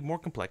format to leave more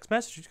complex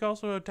messages. You can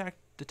also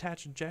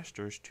attach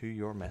gestures to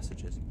your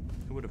messages.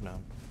 Who would have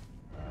known?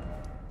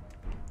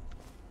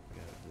 We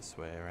got it this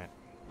way, right?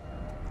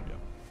 Yep.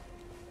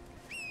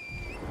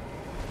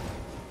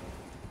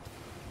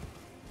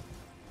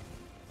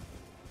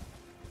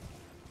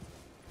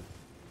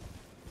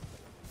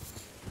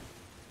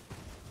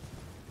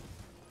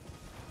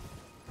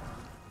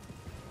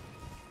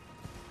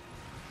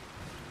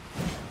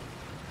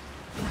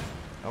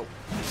 Oh,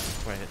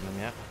 quite hitting them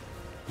yet.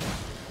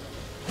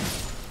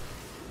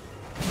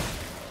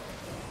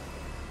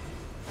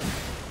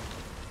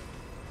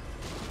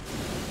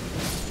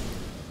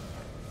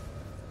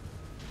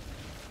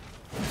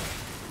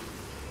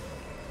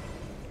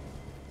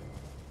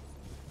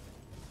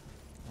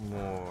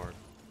 More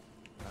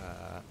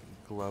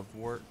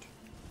glovewort,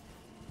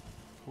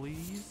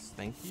 please.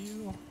 Thank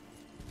you.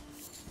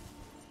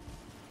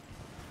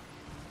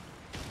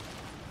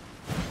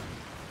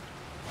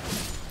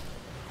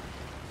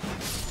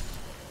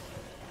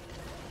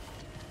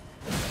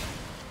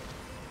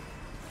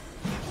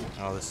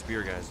 Oh, the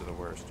spear guys are the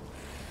worst.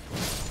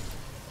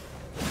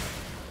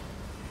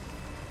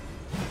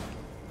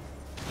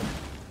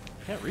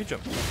 Can't reach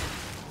them.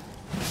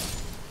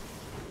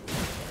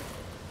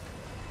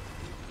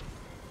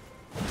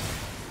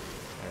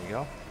 There you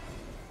go.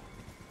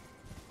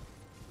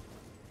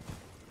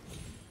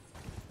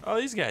 Oh,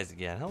 these guys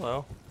again.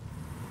 Hello.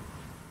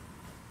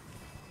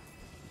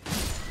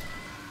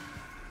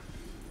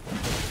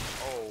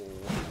 Oh.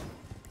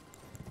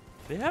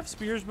 They have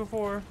spears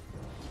before?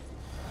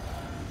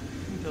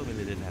 You told me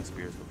they didn't have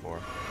spears before.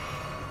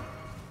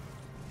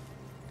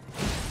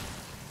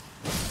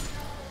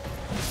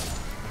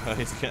 Oh,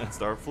 he's gonna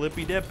start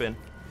flippy dipping.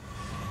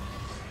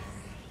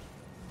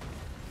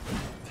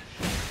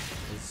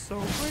 It's so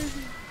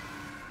crazy.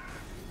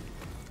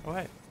 Oh,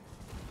 hey.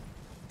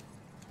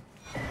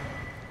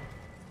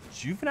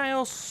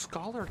 Juvenile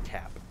Scholar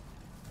Cap.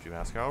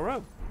 Juvenile Scholar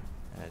Robe.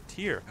 And a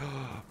tier.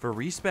 For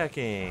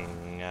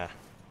respecking. I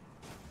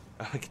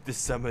get to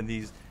summon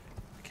these.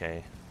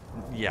 Okay.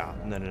 Yeah.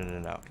 No, no, no,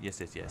 no. Yes,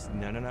 yes, yes.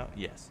 No, no, no.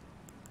 Yes.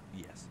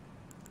 Yes.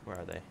 Where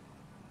are they?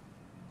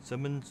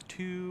 Summons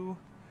 2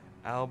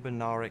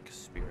 albinaric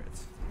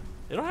spirits.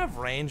 They don't have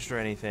ranged or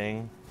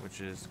anything,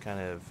 which is kind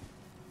of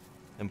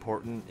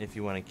important if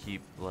you want to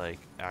keep, like,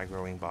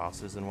 aggroing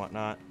bosses and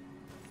whatnot.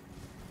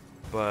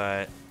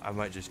 But I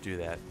might just do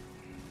that.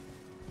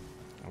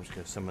 I'm just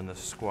going to summon the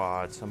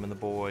squad, summon the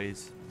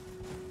boys.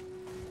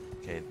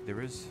 Okay,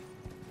 there is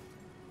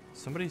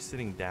somebody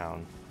sitting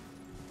down.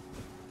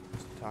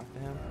 Let's talk to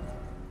him.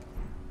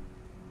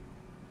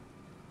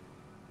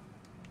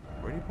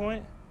 Where do you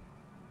point?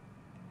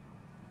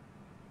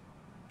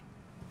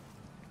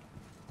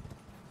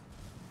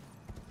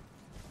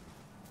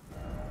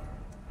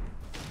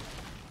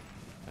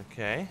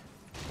 Okay.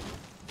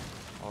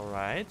 All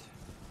right.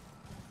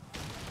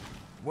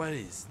 What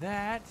is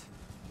that?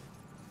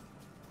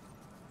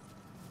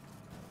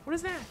 What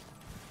is that?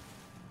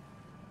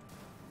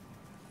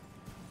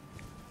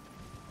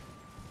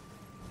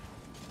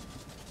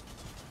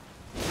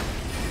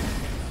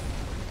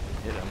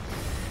 Hit him.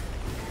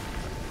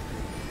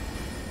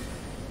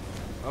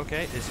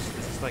 Okay, is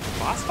this like a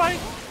boss fight?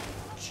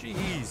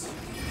 Jeez.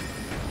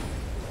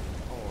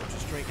 Oh,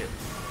 just drink it.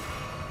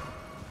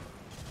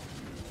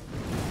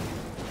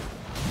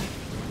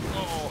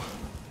 Oh.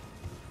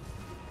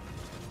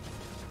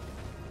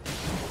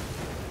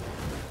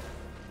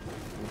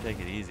 Take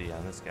it easy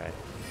on this guy.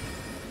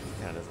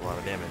 He kind of does a lot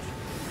of damage.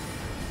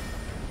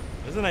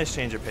 There's a nice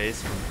change of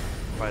pace from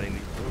fighting the.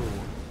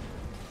 Ooh.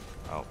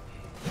 Oh.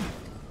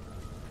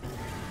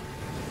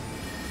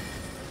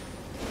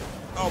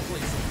 Oh,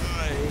 please.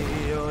 Ay,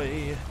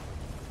 ay.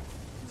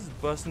 This is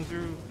busting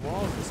through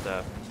walls and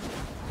stuff.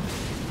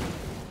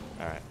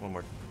 Alright, one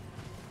more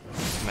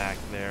smack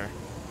there.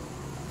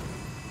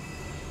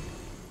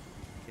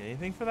 Get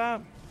anything for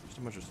that? Just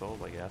a bunch of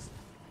souls, I guess.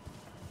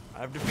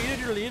 I've defeated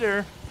your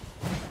leader.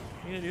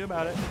 What are you gonna do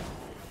about it?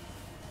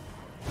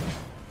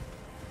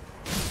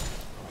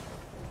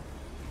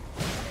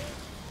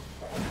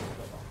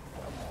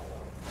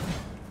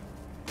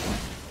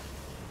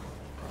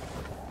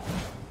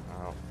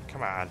 Oh,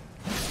 come on.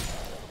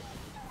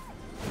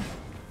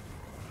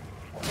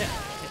 Yeah,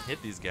 I can't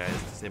hit these guys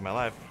to save my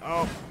life.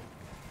 Oh,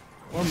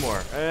 one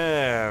more.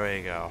 There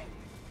we go.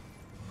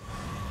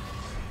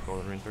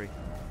 Golden Ring 3.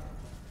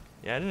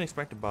 Yeah, I didn't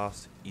expect a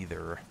boss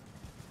either.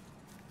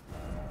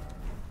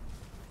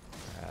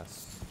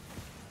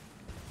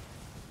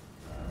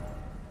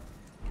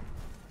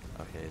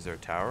 Okay, is there a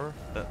tower?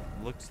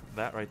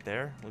 That right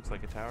there looks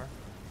like a tower.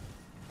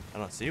 I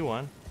don't see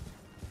one.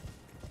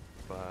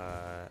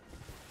 But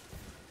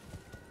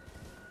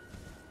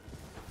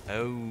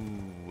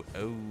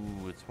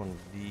oh, it's one of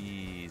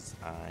these.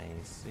 I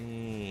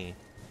see.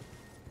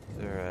 Is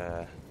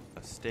there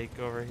a stake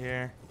over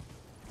here?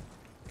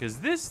 Because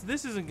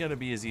this isn't going to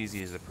be as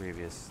easy as the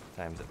previous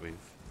times that we've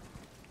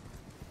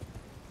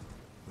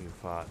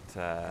fought.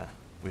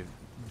 We've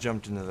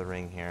jumped into the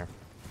ring here.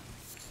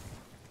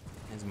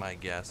 Is my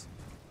guess.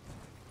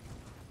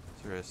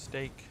 Is there a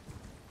stake?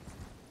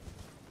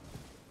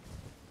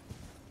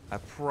 I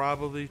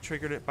probably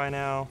triggered it by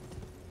now.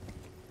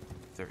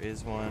 If there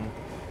is one.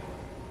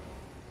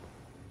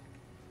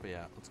 But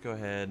yeah, let's go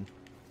ahead.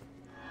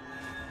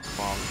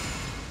 Bonk.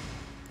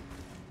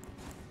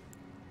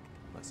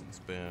 Blessing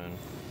spoon.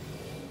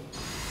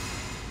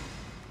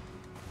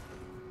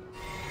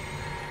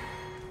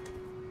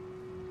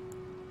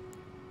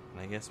 And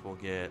I guess we'll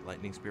get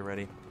lightning spear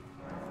ready.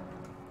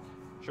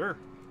 Sure.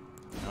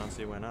 I don't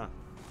see why not.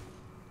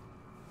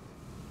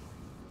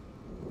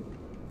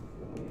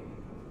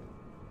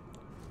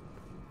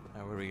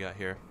 Now what do we got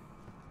here?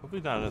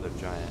 Hopefully not another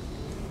giant.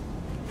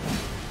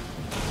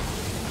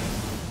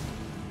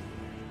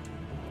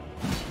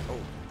 Oh.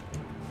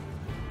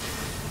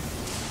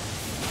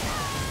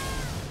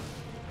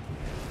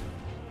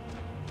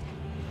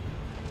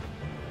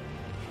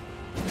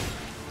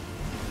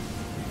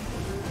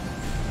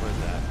 What is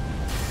that?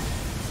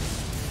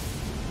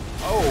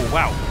 Oh,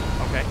 wow.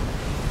 Okay.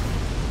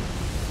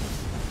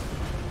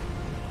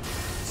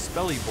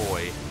 Spelly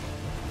boy.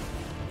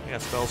 I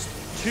got spells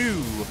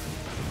too.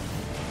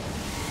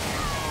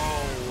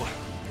 Oh.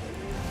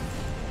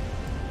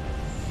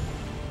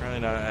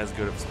 Apparently not as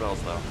good of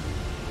spells though.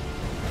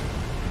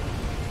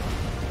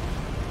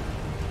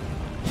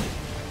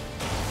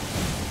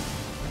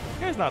 This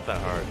guy's not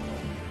that hard.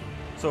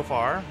 So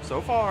far,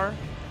 so far.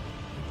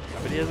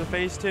 But he has a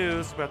phase 2,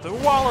 it's about to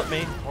wallop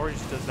me. Or he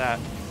just does that.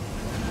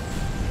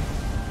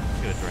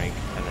 He's gonna drink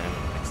and then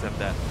accept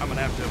that. I'm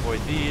gonna have to avoid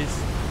these.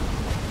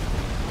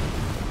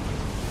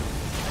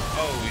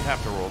 Oh, you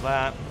have to roll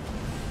that.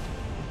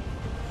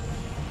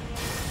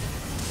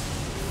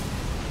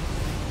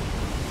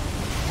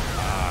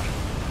 Ah,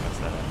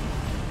 messed that up.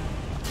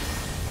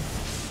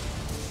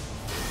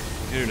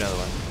 Do another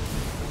one.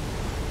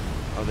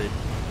 Oh,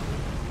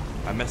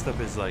 I messed up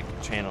his, like,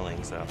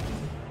 channeling, so.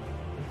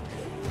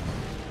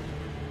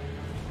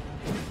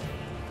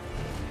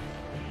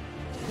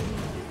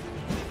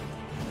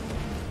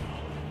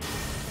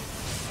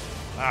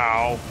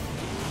 Ow.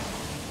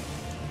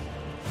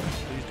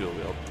 Please dual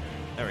wield.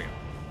 There we go.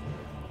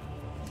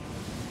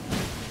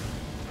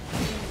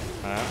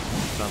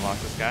 Let's unlock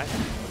this guy.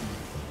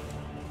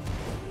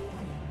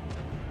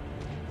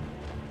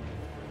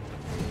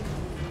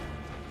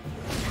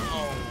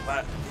 Oh,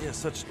 but he has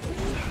such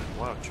a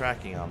lot of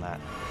tracking on that.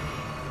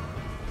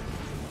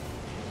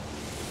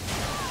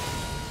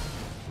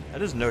 That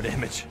does no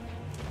damage.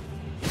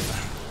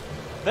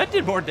 That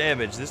did more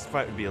damage. This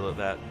fight would be a little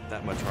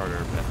that much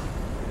harder, but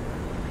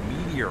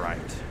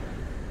meteorite.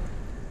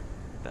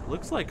 That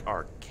looks like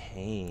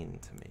arcane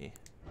to me.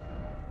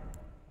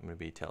 I'm gonna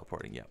be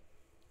teleporting, yep.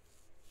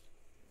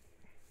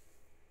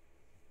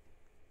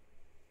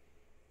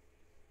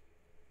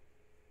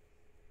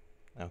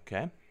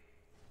 Okay.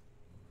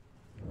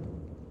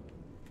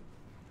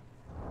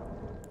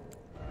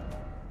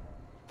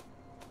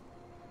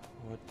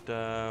 What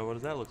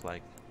does that look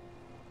like?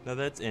 No,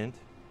 that's int.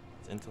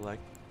 It's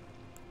intellect.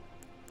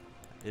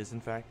 It is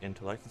in fact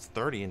intellect. It's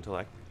 30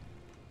 intellect.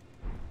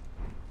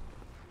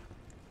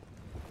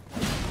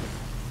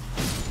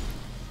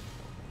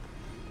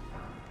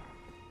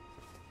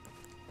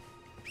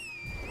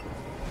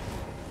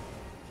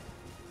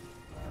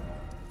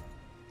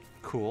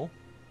 Cool.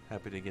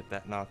 Happy to get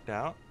that knocked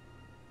out.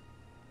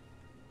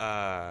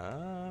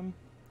 I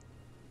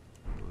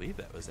believe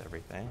that was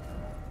everything.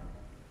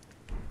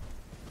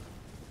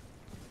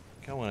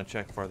 Kinda wanna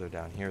check farther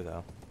down here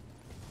though.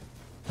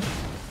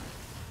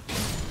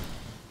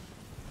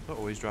 I'll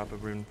always drop a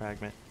rune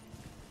fragment.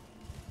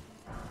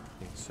 I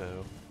think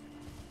so.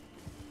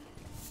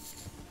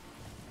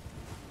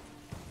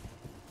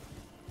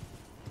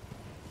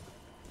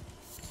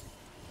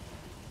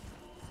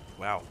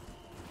 Wow.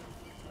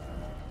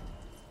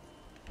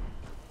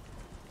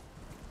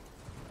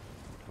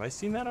 Have I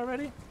seen that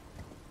already?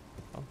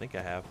 I don't think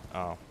I have.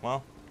 Oh,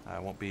 well, I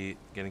won't be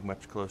getting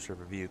much closer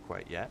of a view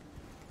quite yet.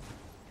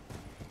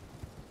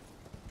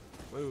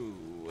 Whoa,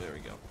 there we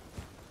go.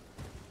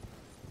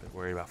 Bit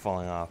worried about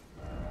falling off.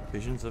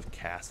 Visions of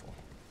Castle.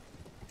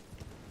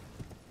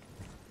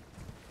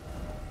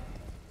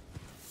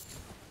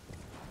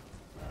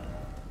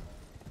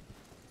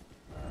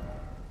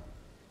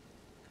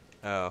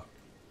 Oh.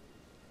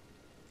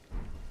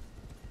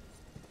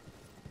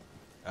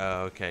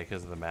 Oh, okay,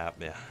 because of the map,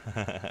 yeah.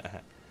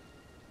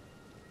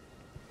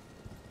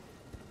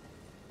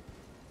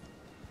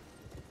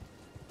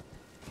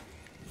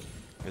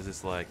 Is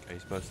this like, are you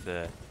supposed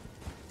to...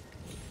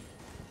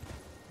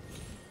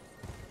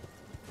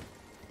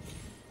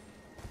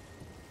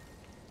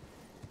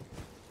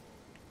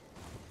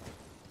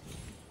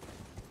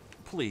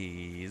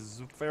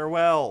 Please,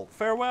 farewell,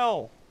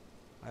 farewell!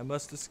 I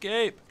must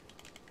escape!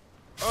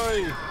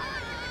 Oi!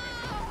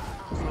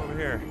 What's over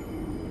here?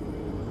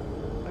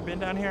 Have I been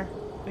down here?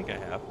 I think I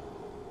have.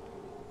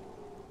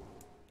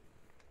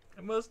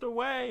 I must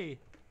away!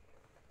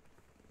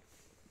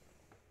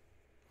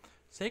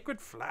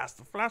 Sacred Flask.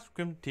 The flask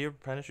can tier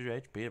replenishes your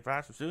HP. The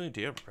flask will still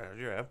tier replenishes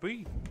your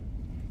FP.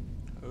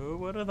 Oh,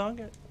 what a thunk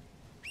it.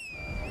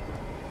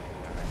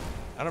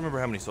 I don't remember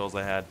how many souls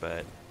I had,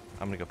 but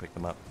I'm gonna go pick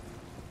them up.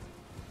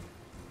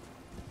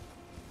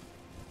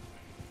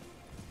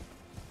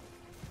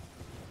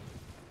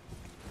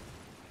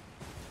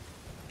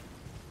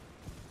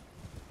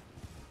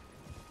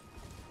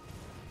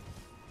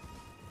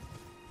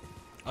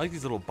 I like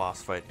these little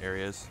boss fight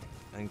areas.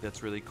 I think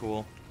that's really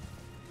cool.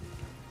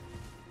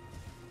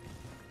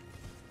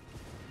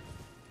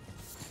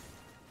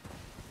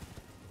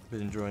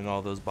 Been enjoying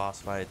all those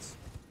boss fights.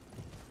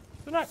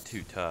 They're not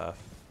too tough.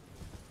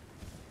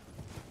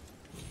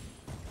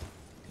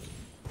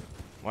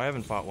 Well, I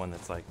haven't fought one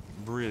that's like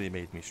really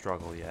made me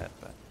struggle yet,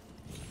 but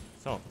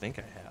I don't think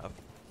I have.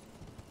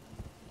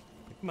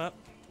 Pick them up.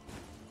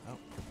 Oh.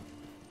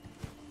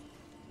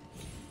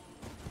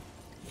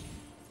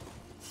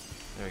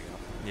 There we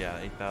go. Yeah,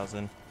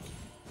 8,000.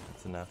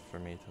 That's enough for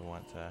me to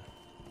want to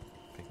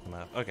pick them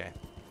up. Okay.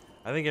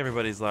 I think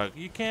everybody's like,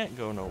 you can't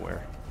go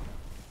nowhere.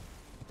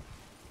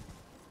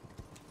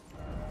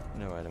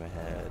 No item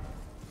ahead.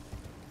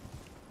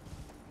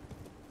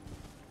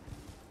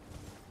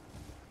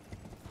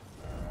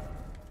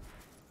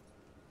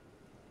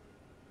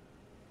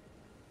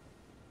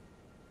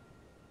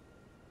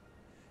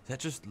 Does that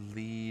just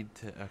lead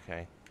to...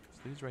 Okay. So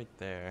these right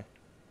there.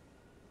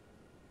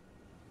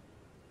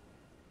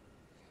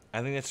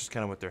 I think that's just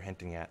kind of what they're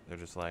hinting at. They're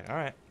just like,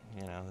 alright,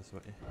 you know, this is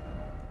what...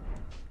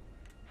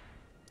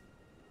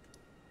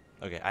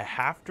 Okay, I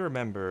have to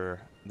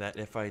remember that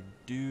if I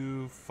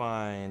do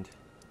find...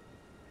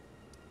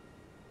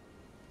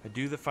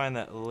 find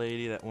that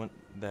lady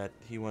that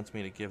he wants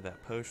me to give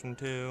that potion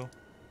to.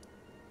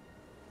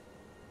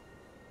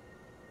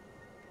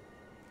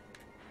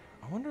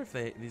 I wonder if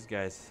these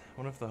guys, I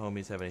wonder if the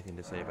homies have anything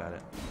to say about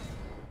it.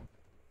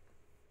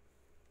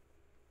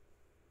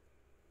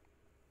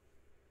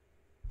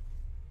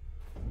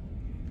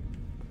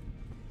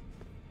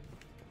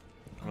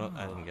 Well,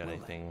 I didn't get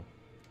anything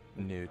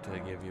new to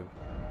give you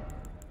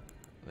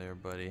there,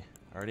 buddy.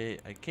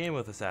 I came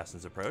with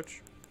Assassin's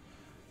Approach.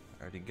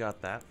 I already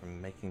got that from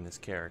making this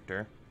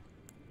character.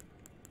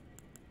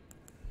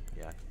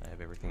 Yeah, I have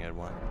everything I'd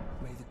want.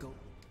 May the go.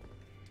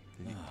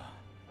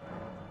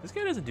 This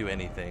guy doesn't do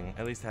anything.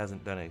 At least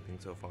hasn't done anything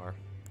so far.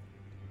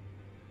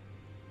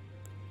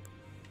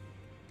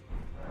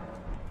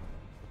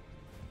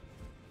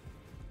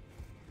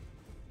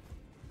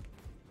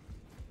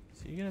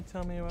 So you gonna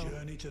tell me about...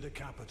 Journey to the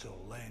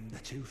capital, then. The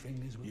two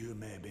fingers. You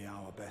may be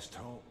our best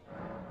hope.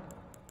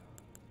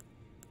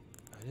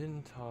 I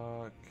didn't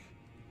talk...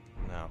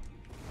 No.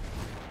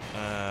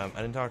 I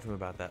didn't talk to him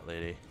about that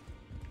lady.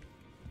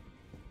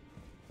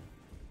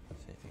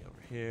 Is anything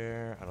over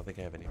here? I don't think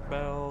I have any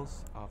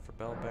bells. Offer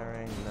bell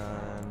bearing,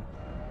 none.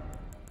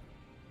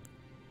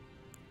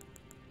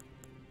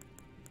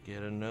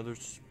 Get another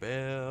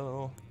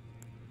spell.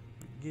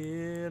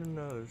 Get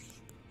another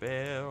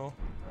spell.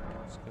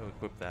 Let's go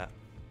equip that.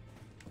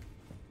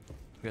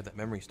 We got that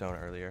memory stone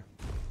earlier.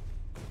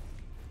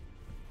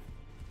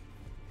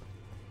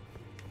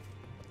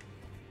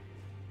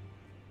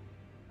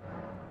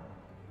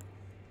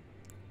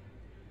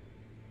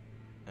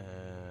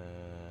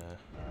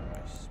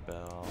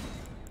 Spell.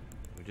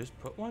 We just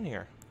put one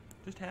here.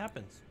 Just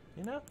happens,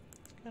 you know?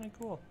 It's kind of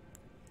cool.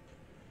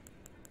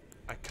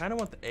 I kind of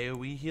want the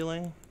AoE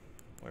healing.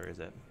 Where is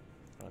it?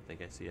 I don't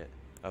think I see it.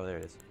 Oh, there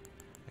it is.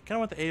 I kind of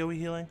want the AoE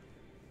healing.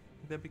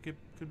 That'd be good.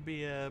 Could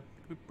be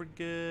pretty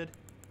good.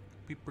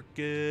 Be pretty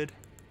good.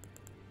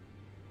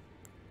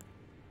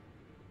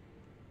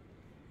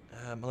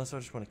 Unless I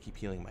just want to keep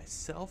healing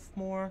myself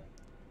more.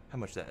 How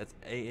much is that? It's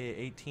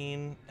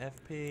 18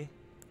 FP.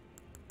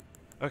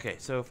 Okay,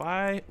 so if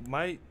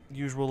my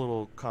usual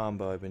little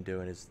combo I've been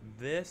doing is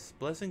this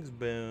Blessing's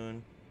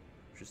Boon,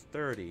 which is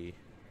 30,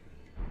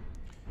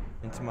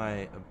 into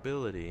my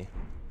ability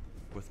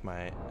with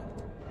my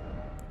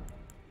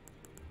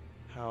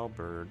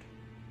halberd.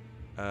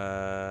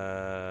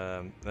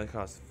 That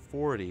costs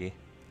 40.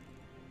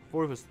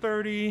 40 was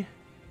 30,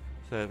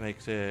 so that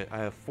makes it, I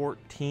have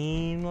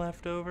 14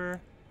 left over.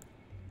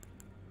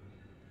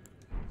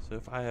 So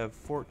if I have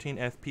 14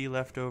 FP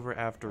left over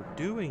after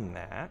doing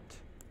that,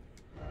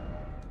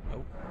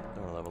 oh, don't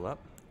want to level up.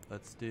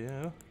 Let's do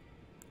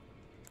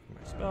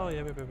my spell.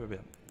 Yeah,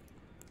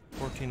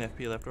 14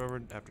 FP left over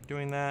after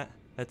doing that.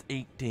 That's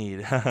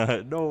 18.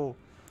 No.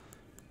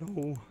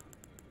 No.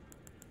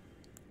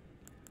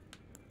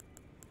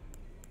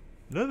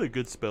 None of the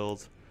good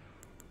spells.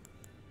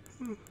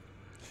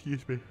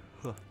 Excuse me.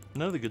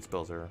 None of the good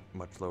spells are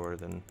much lower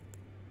than,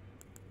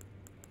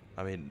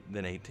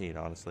 than 18,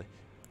 honestly.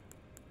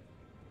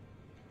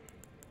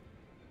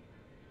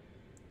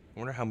 I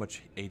wonder how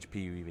much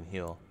HP you even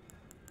heal.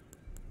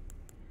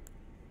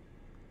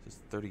 Just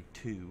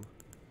 32.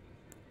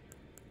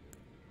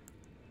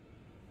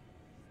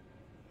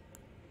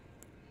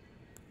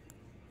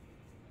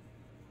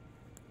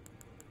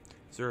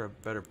 Is there a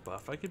better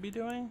buff I could be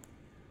doing?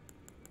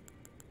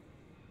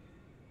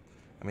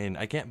 I mean,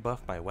 I can't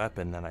buff my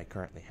weapon that I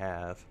currently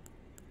have.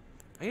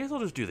 I guess I'll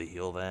just do the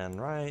heal then,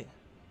 right?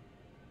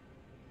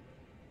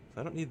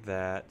 So I don't need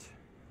that.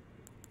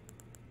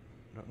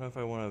 I don't know if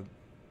I want to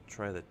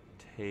try the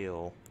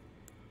tail.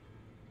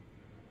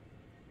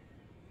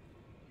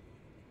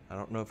 I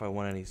don't know if I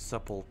want any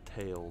supple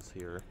tails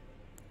here.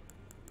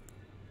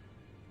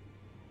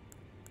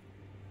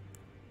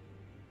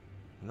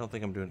 I don't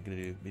think I'm going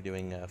to be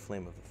doing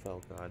Flame of the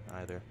Fell God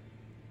either.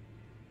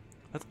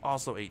 That's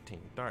also 18.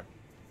 Darn.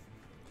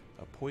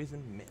 A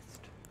poison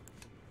mist.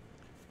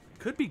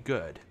 Could be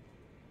good.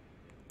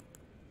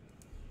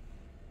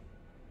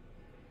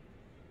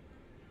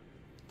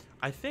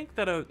 I think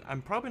that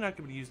I'm probably not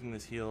going to be using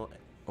this heal.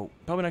 Oh,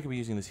 probably not going to be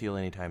using this heal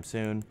anytime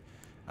soon.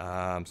 So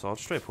I'll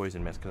just try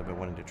poison mist because I've been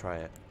wanting to try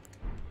it.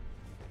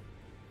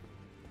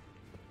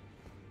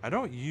 I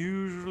don't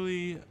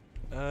usually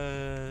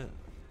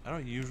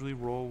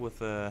roll with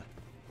the.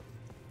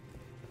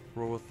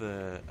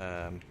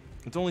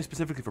 It's only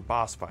specifically for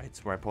boss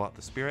fights where I pull out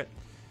the spirit,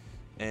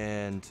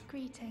 and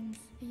Greetings.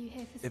 Are you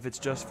here for? if it's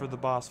just for the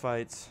boss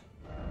fights,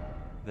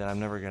 then I'm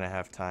never gonna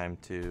have time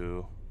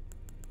to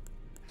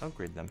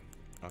upgrade them.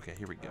 Okay,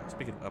 here we go.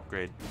 Speaking of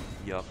upgrade,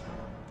 yup.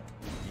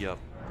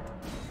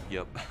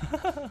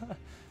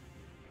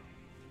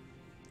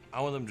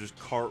 I want them just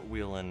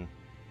cartwheeling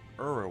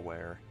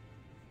everywhere.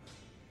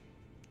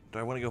 Do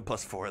I want to go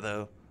 +4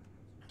 though?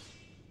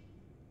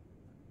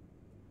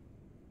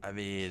 I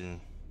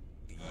mean,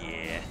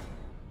 yeah,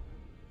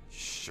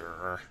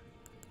 sure.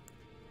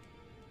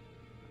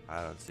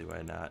 I don't see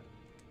why not.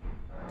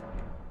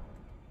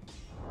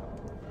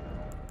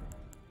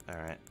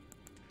 Alright.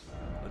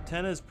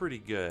 Latenna's pretty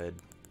good,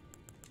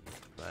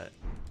 but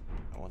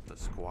I want the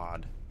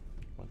squad.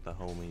 I want the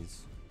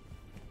homies.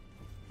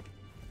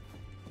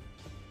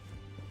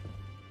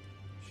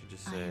 She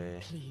just I say am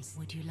pleased.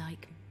 Would you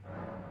like?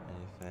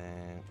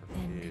 anything?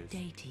 Then Refuse. good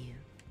day to you.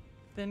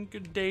 Then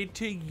good day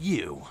to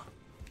you.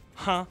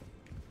 Huh?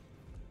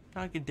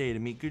 Not good day to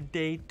me, good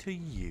day to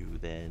you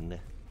then.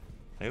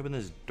 Can I open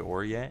this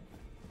door yet?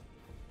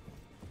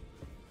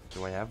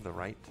 Do I have the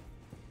right?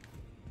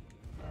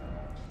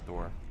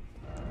 Door.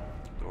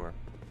 Door.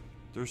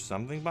 There's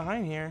something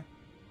behind here.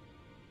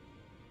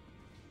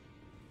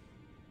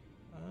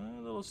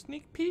 A little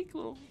sneak peek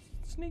through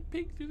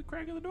the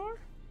crack of the door?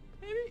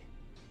 Maybe?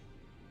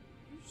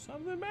 There's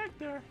something back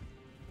there.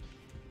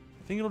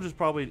 I think it'll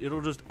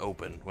just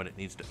open when it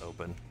needs to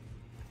open.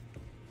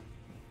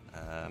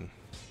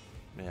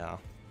 Yeah.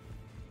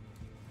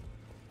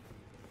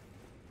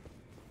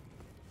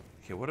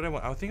 Okay, what did I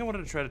want? I think I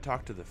wanted to try to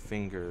talk to the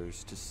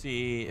fingers to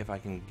see if I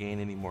can gain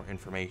any more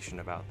information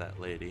about that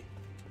lady.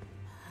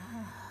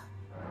 I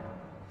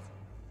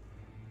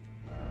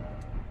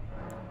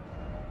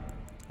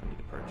don't need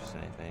to purchase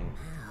anything.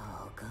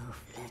 Now go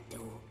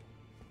fletto.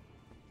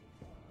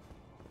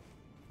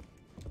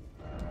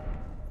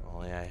 If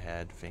only I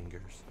had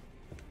fingers.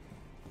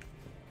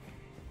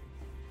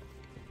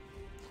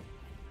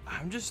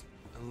 I'm just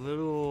a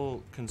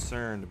little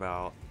concerned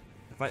about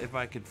if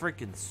I could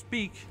freaking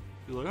speak.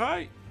 Be like,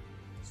 hey,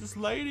 this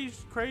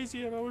lady's crazy.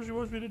 I don't know what she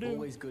wants me to do.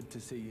 Always good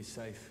to see you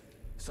safe.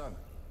 So,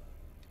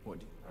 what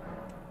do you...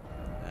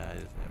 He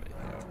doesn't have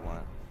anything I would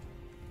want.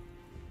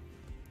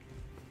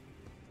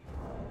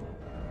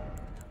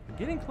 I'm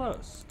getting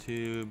close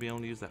to being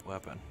able to use that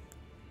weapon.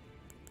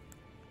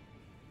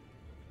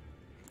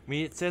 I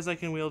mean, it says I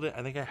can wield it.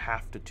 I think I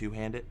have to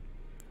two-hand it,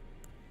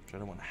 which I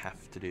don't want to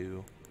have to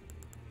do.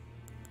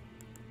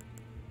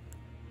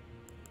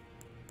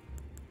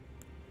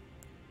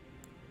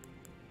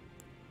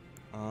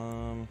 I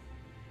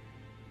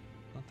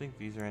don't think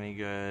these are any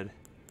good.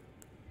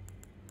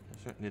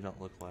 They certainly don't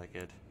look like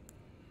it.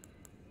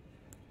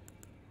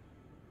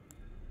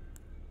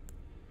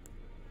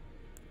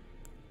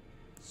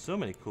 So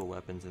many cool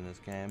weapons in this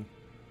game.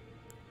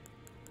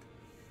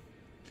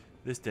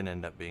 This didn't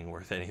end up being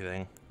worth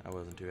anything. I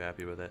wasn't too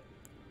happy with it.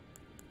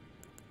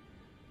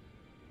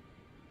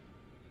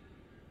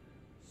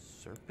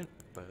 Serpent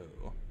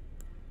bow.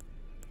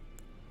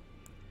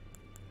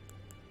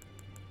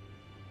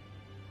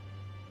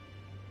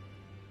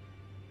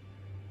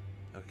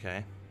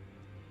 Okay.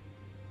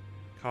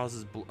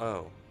 Causes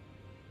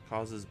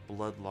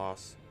blood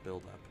loss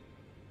buildup.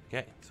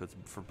 Okay, so it's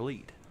for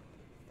bleed.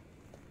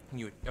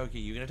 You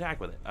can attack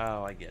with it.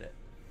 Oh, I get it.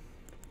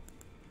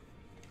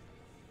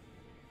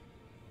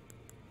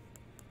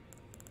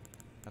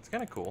 That's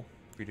kind of cool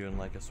if you're doing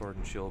like a sword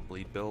and shield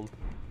bleed build.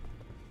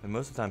 And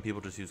most of the time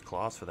people just use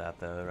claws for that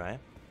though, right?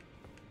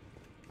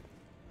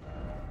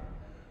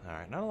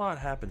 Alright, not a lot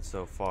happened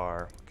so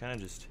far. Kind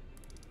of just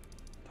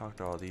talk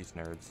to all these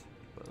nerds.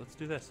 But let's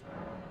do this.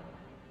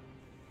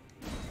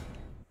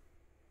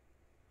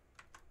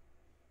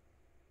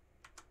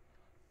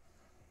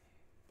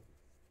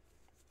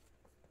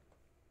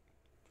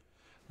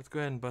 Let's go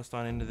ahead and bust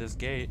on into this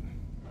gate.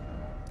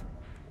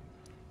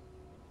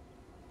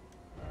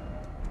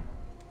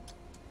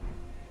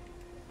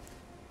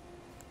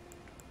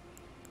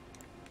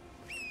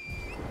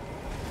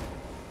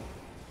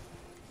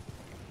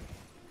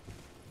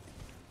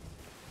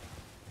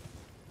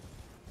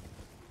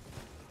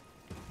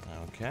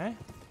 Okay.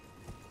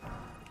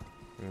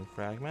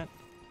 fragment.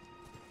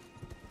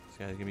 This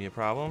guy's gonna be a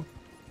problem.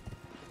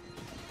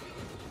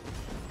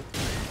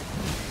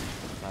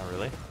 Not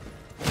really.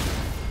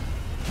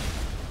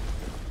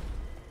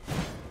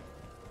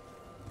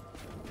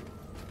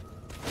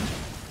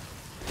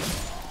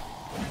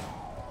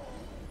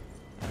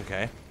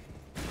 Okay.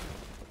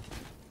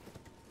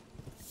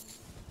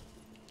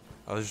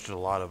 Oh, there's just a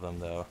lot of them,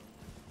 though.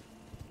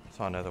 I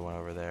saw another one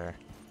over there.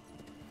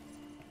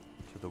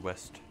 To the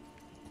west.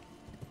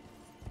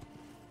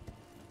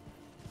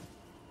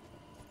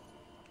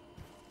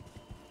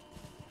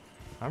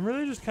 I'm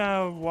really just kind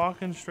of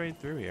walking straight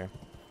through here.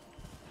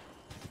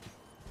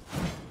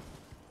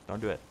 Don't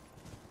do it.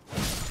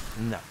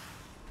 No. How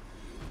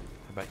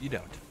about you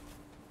don't?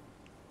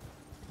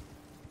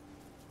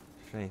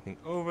 Is there anything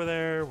over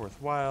there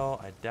worthwhile?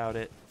 I doubt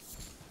it.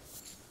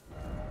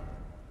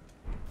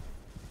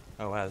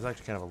 Oh wow, it's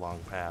actually kind of a long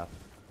path.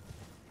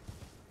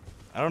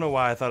 I don't know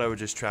why I thought I would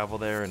just travel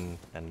there and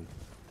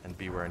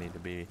be where I need to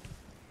be.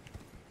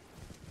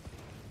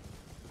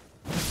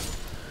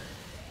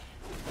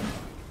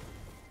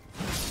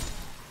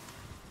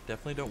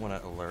 Definitely don't want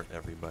to alert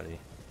everybody.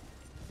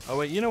 Oh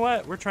wait, you know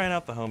what? We're trying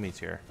out the homies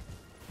here.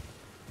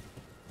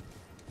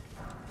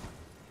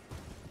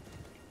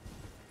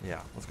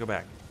 Yeah, let's go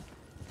back.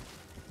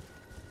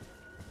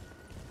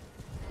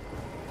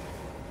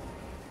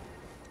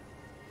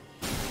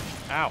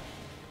 Ow!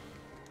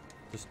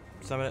 Just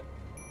summon it.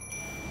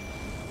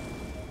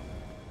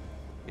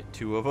 Get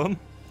 2 of them.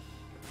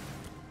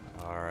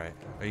 Alright.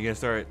 Are you gonna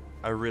start?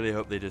 I really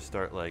hope they just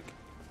start like...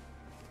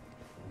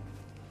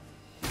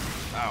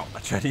 Ow! I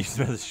tried to use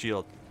them as a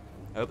shield.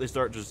 I hope they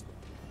start just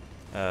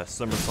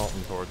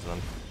somersaulting towards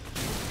them.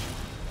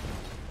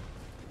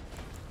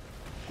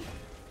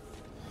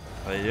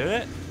 Are they doing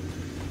it?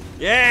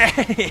 Yeah!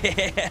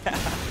 Yeah!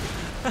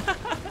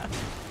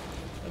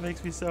 That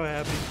makes me so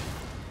happy.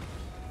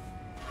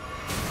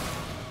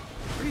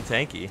 Pretty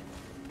tanky.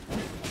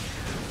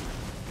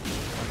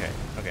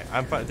 Okay.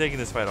 I'm taking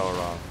this fight all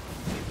wrong.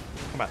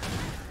 Come on.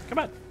 Come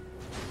on.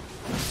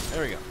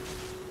 There we go.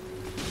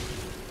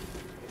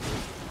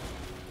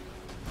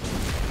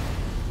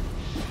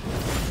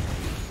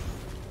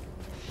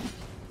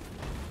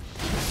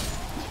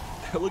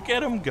 Look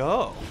at him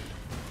go.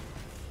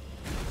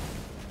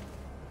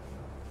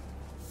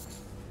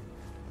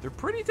 They're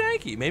pretty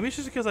tanky. Maybe it's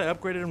just because I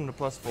upgraded them to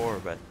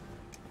 +4, but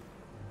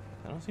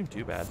that don't seem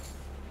too bad.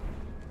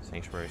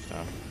 Sanctuary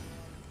stone.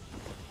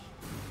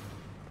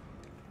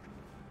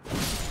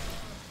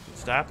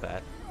 Stop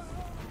that.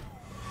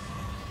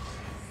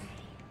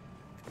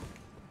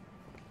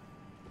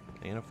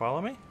 Are you gonna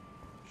follow me?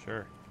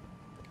 Sure.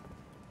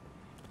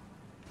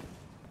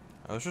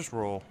 Oh, let's just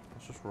roll.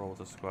 Let's just roll with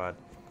the squad.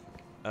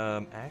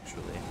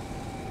 Actually.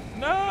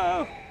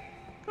 No!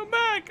 Come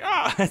back!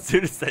 Ah! As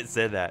soon as I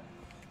said that.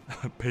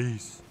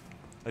 Peace.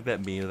 Like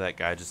that meme of that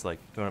guy just like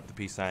throwing up the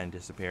peace sign and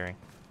disappearing.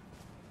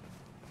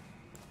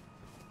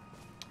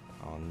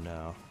 Oh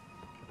no.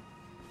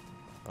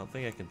 I don't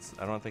think I can.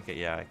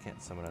 Yeah, I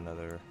can't summon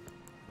another.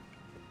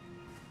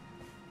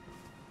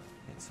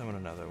 Can't summon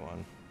another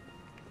one.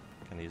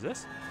 Can I use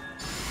this?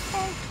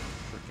 Oh,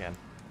 sure can.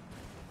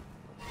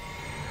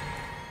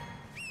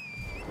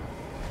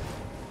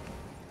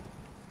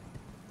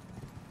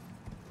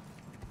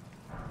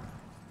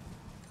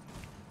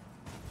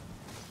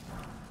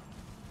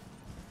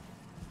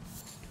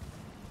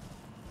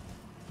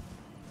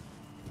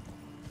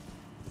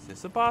 Is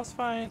this a boss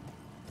fight?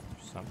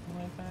 Or something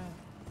like that?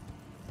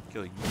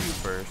 Kill you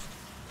first,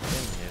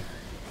 then you.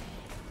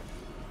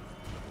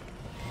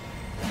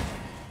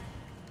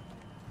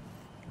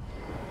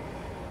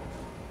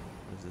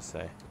 What does this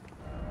say?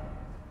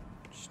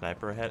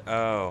 Sniper ahead?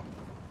 Oh.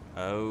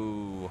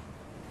 Oh.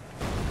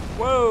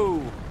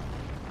 Whoa!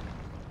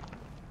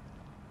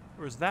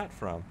 Where's that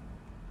from?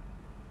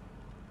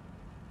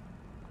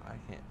 I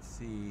can't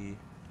see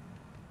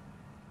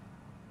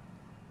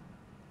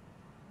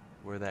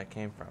where that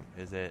came from.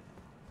 Is it...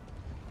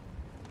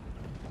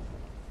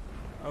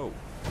 Oh,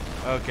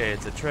 okay,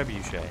 it's a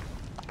trebuchet.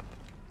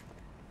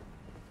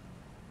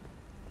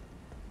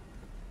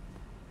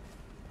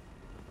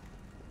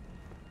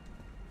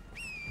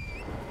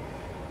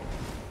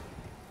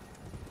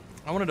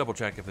 I want to double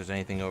check if there's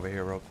anything over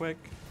here real quick.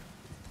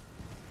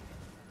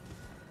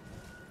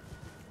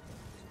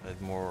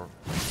 There's more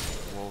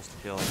wolves to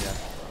kill, I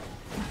guess.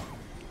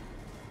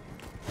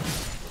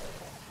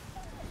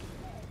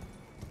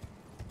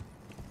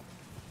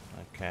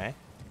 Okay.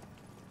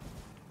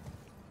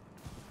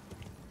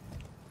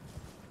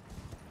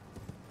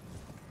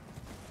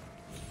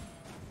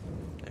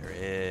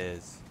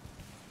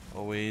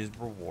 Always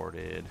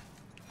rewarded.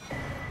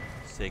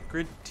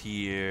 Sacred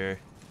tier.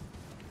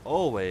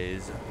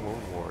 Always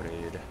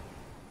rewarded.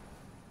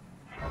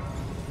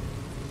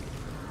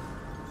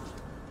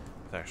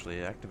 Let's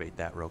actually activate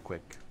that real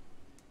quick.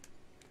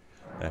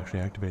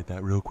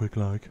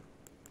 Like.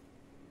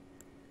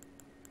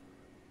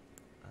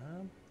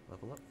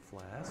 Level up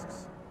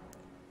flasks.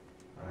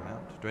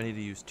 Amount. Do I need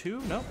to use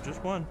 2? Nope,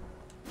 just 1.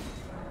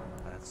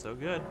 That's so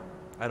good.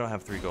 I don't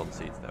have 3 golden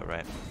seeds though,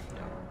 right?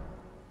 Yeah.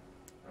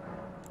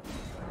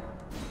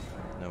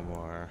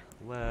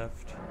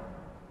 left.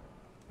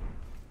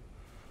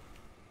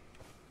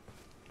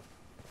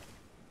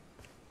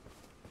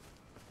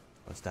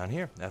 What's down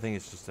here? I think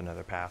it's just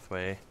another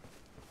pathway.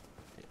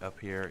 Up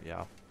here,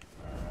 yeah.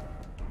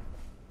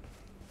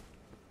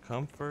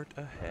 Comfort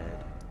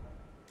ahead.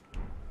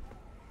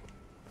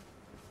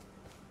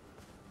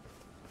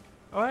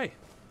 Oh, hey.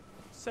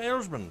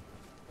 Salesman.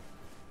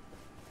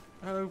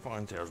 Hello,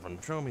 fine salesman.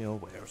 Show me your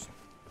wares.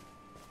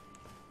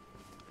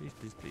 Please,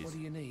 please, please. What do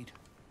you need?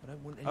 I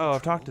don't want any Oh,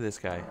 I've talked to trouble. this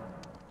guy.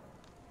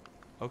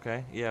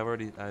 Okay, yeah, I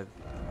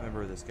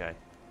remember this guy.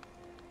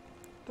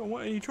 Don't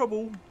want any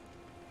trouble.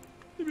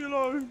 Leave me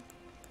alone.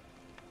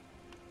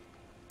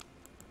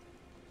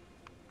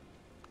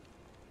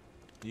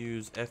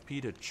 Use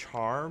FP to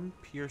charm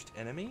pierced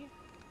enemy?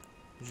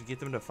 You should get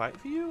them to fight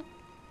for you?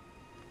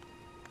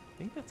 I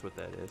think that's what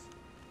that is.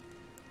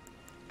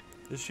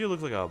 This shield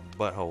looks like a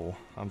butthole.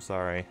 I'm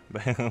sorry.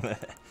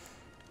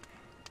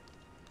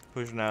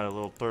 Pushing out a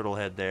little turtle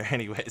head there.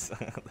 Anyways.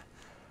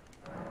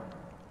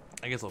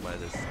 I guess I'll buy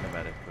this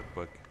nomadic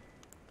cookbook.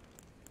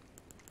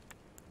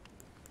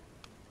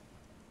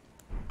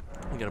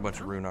 We got a bunch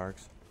of rune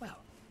arcs. Well,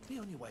 be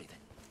on your way then.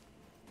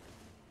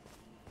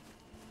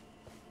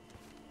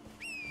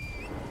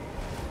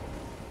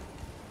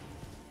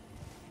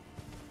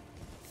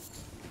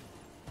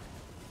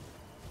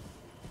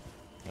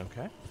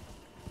 Okay.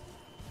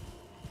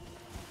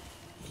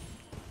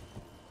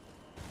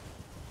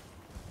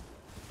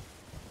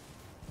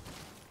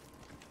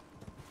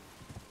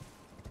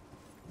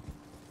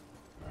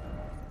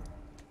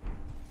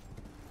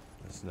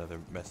 That's another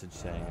message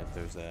saying that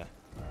there's a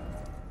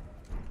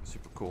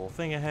super cool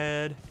thing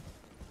ahead.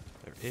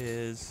 There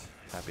is.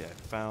 Happy I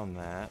found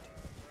that.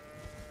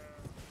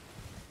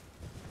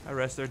 I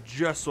rest there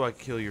just so I can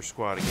kill your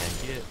squad again.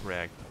 Get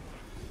wrecked.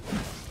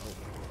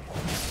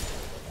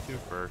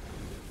 Super.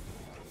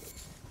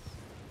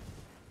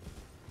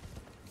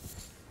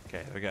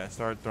 Okay, they're gonna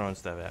start throwing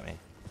stuff at me.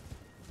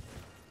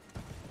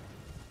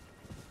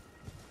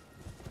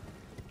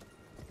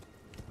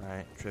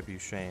 Alright,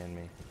 trebucheting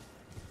me.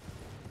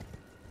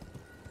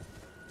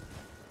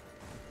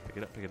 Pick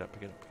it up, pick it up,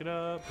 pick it up, pick it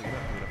up, pick it up,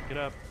 pick it up, pick it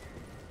up.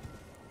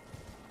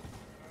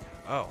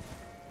 Oh.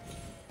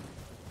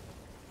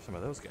 Some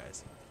of those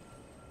guys.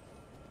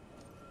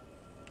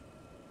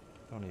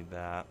 Don't need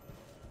that.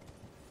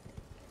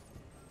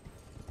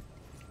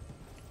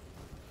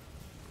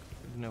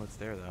 Good to know it's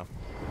there though.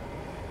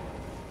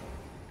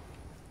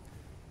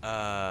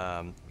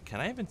 Can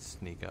I even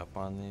sneak up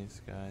on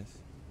these guys?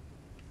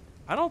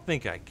 I don't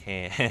think I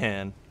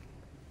can.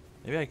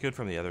 Maybe I could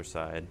from the other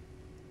side.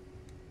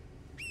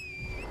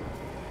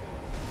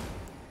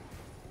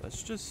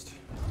 Let's just...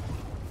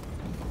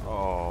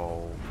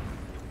 Oh.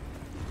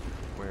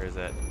 Where is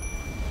it?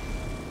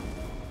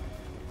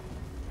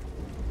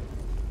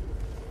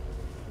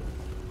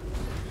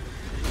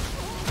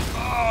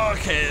 Oh,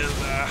 okay.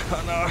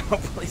 No,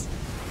 please.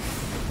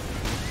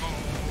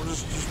 Oh,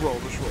 just roll,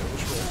 please.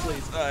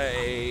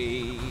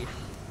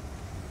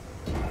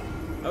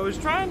 I was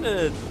trying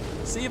to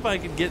see if I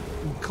could get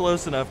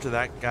close enough to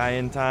that guy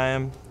in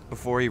time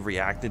before he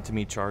reacted to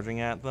me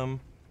charging at them.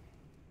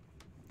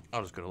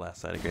 I'll just go to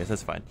last side of grace.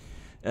 That's fine.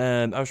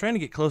 I was trying to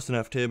get close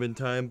enough to him in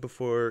time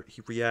before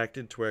he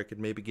reacted to where I could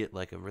maybe get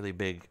like a really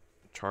big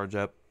charge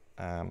up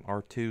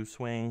R2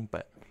 swing,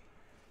 but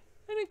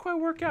it didn't quite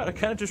work out. I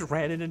kind of just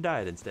ran in and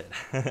died instead.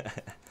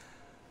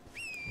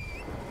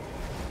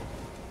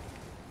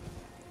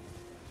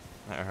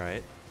 All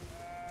right.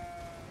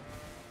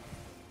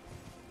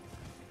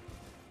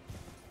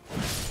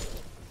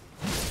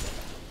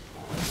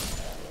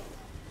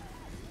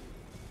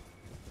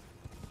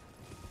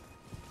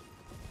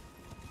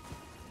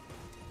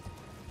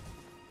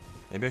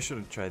 Maybe I should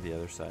have tried the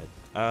other side.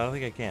 I don't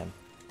think I can.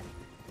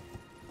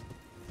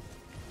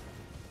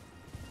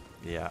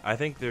 Yeah, I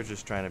think they're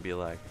just trying to be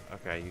like,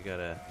 okay, you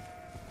gotta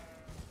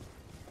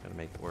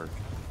make it work.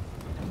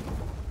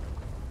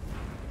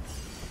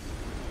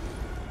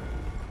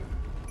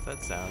 What's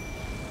that sound?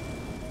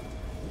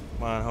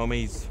 Come on,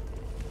 homies.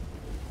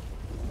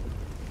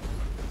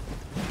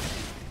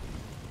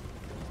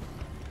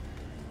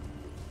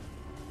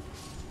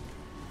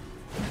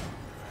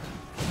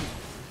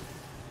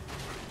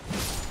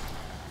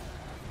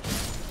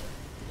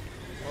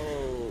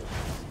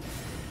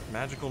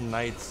 Magical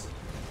knights.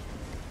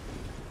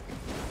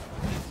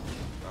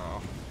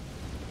 Oh.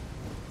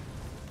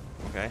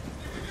 Okay.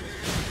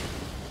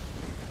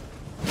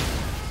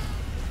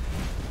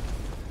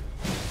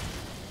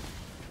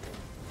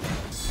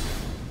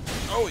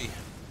 Oh. What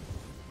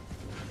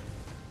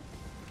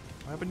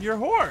happened to your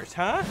horse,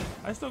 huh?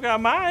 I still got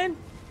mine.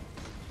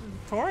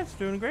 Torrent's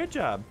doing a great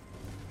job.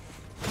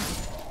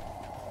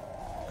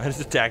 I just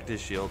attacked his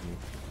shield and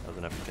that was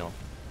enough to kill him.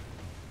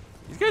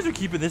 These guys are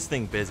keeping this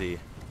thing busy.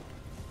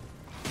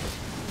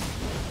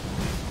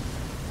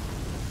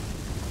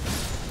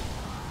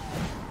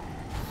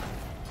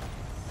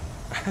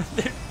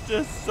 They're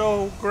just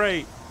so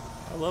great.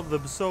 I love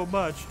them so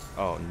much.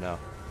 Oh no.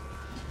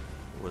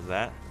 What was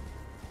that?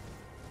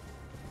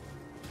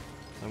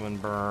 Someone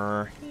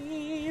burned.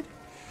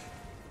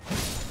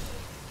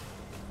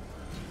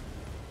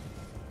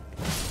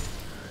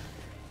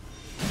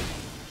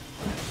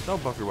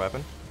 Don't buff your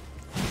weapon.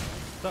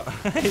 Don't.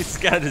 He's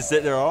got to just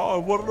sit there. Oh, I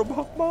wanted to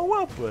buff my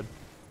weapon.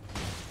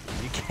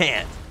 You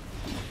can't.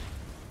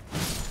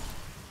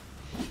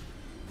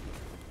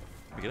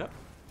 Pick it up.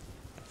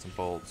 Got some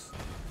bolts.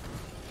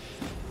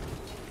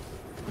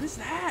 What is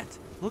that?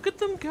 Look at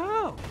them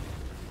go.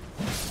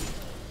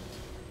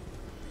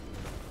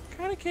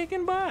 Kind of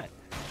kicking butt.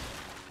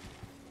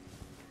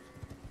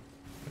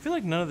 I feel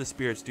like none of the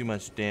spirits do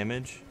much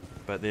damage,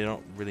 but they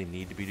don't really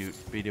need to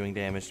be doing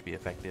damage to be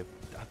effective.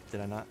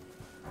 Did I not?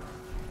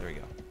 There we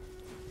go.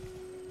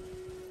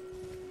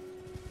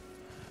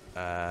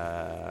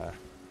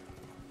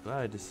 Glad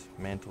I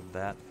dismantled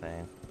that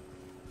thing.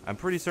 I'm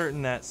pretty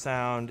certain that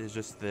sound is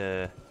just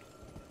the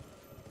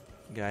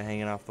guy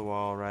hanging off the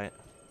wall, right?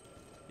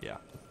 Yeah.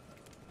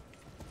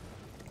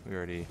 We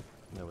already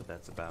know what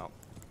that's about.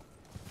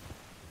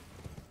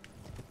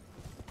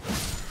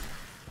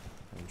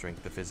 And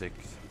drink the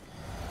physics.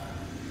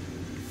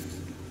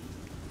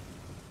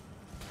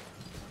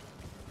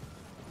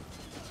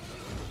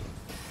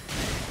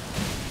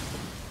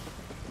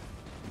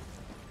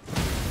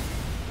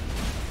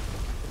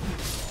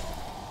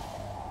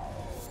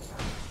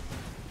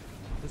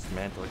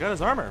 Dismantle. I got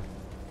his armor.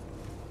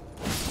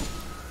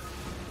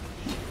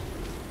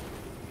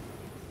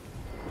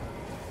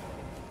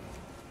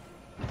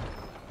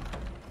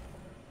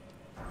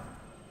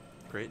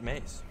 Great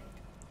mace.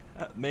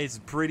 Mace is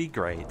pretty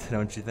great,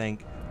 don't you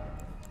think?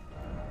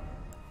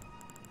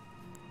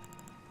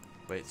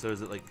 Wait, so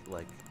is it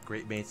like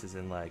great mace is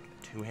in like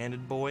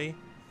two-handed boy?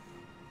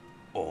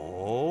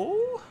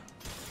 Oh.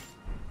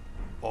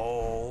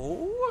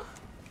 Oh. What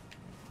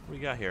do we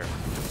got here?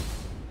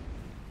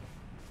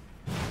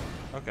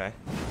 Okay.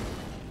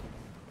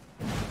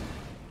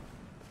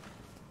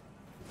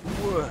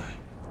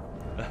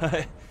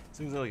 Whoa.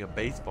 Seems like a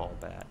baseball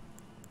bat.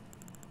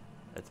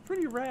 That's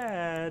pretty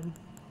rad.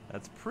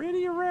 That's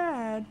pretty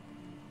rad.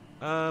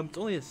 It's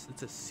only it's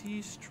a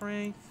C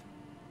strength.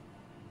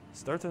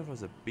 Starts off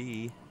as a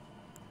B.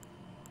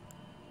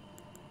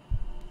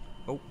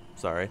 Oh,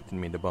 sorry,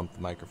 didn't mean to bump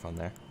the microphone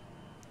there.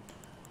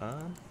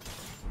 I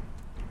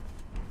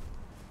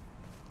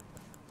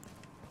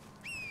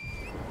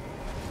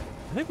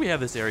think we have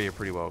this area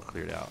pretty well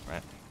cleared out,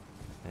 right?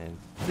 And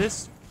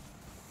this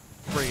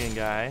friggin'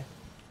 guy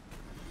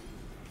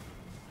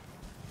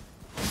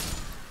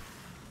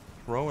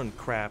throwing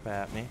crap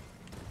at me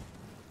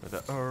with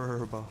a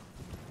herb.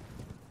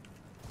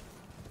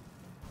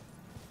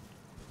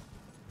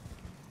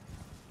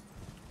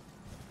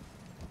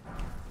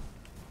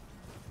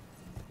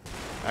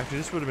 Actually,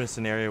 this would have been a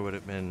scenario where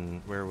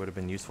it would have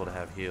been useful to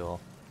have heal.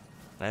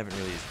 I haven't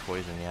really used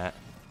poison yet.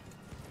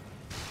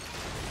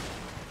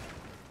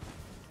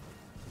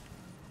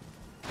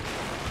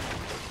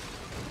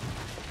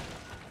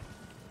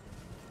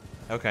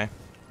 Okay.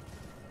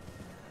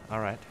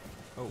 All right.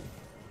 Oh.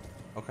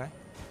 Okay.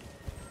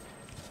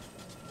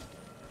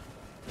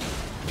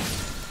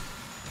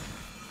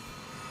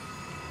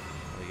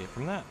 What do I get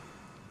from that?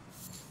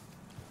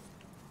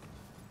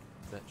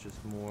 Is that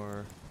just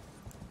more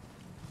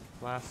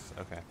flasks?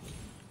 Okay.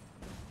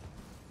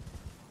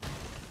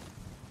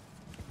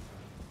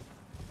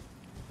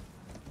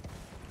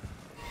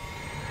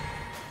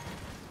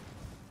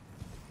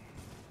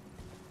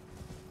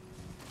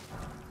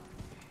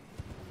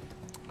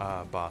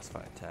 Boss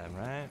fight time,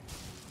 right?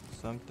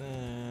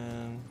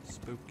 Something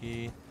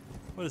spooky.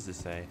 What does this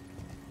say?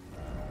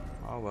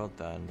 Oh, well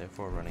done.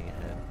 Therefore, running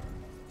ahead.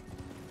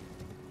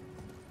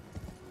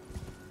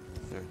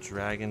 Is there a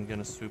dragon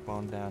gonna swoop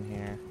on down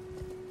here?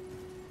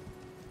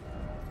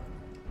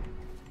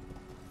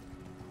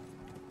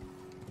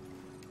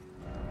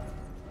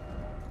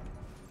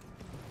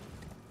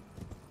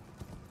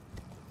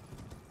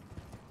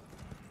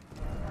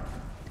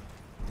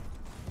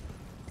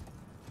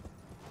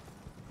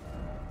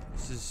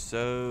 This is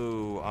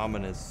so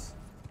ominous.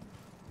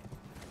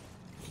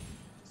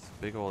 It's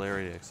a big old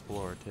area to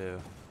explore,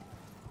 too.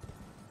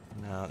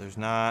 No, there's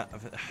not.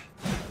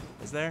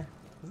 Is there?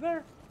 Is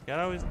there? Got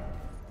always.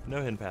 No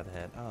hidden path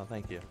ahead. Oh,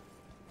 thank you.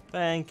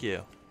 Thank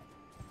you.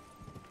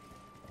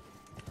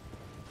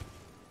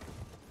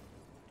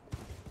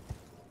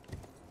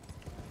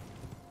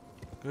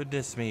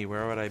 Goodness me,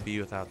 where would I be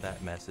without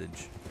that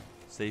message?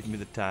 Save me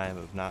the time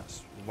of not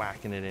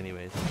whacking it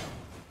anyways.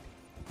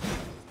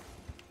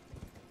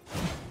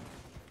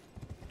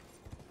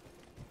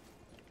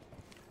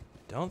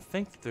 Don't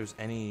think that there's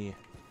any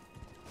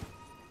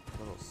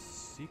little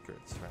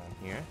secrets around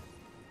here.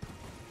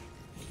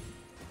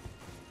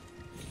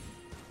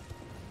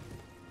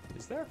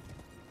 Is there?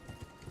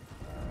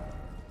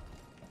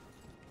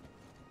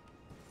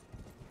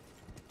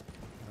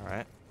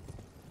 Alright.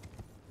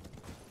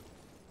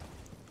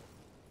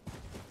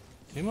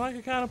 Seemed like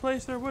a kind of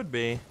place there would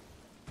be.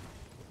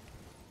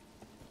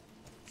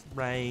 It's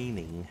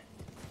raining.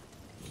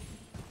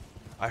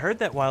 I heard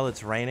that while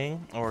it's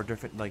raining, or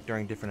different, like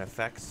during different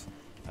effects,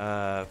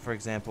 for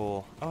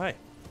example, oh hey,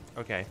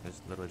 okay,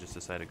 there's literally just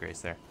a site of grace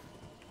there.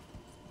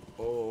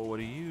 Oh, what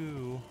are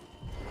you?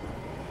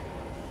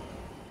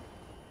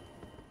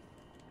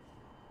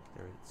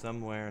 There is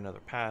somewhere another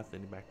path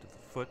leading back to the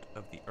foot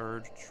of the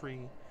Urge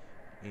Tree.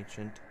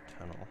 Ancient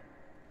tunnel.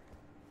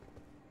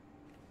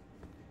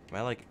 Am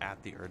I like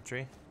at the Urge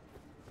Tree?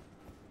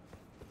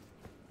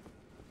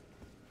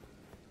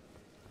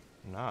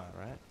 Not,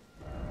 right?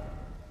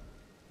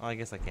 Well, I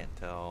guess I can't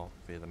tell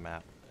via the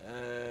map.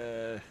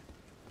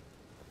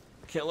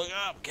 Can't look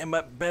up.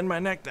 Can't bend my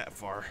neck that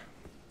far.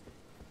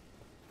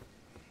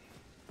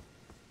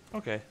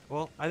 Okay,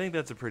 well, I think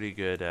that's a pretty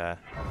good time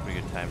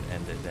to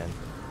end it then.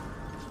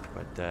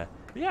 But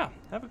yeah,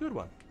 have a good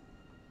one.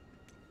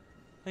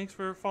 Thanks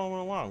for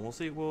following along. We'll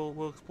see.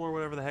 We'll explore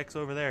whatever the heck's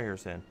over there here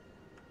soon.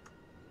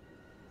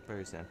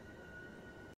 Very soon.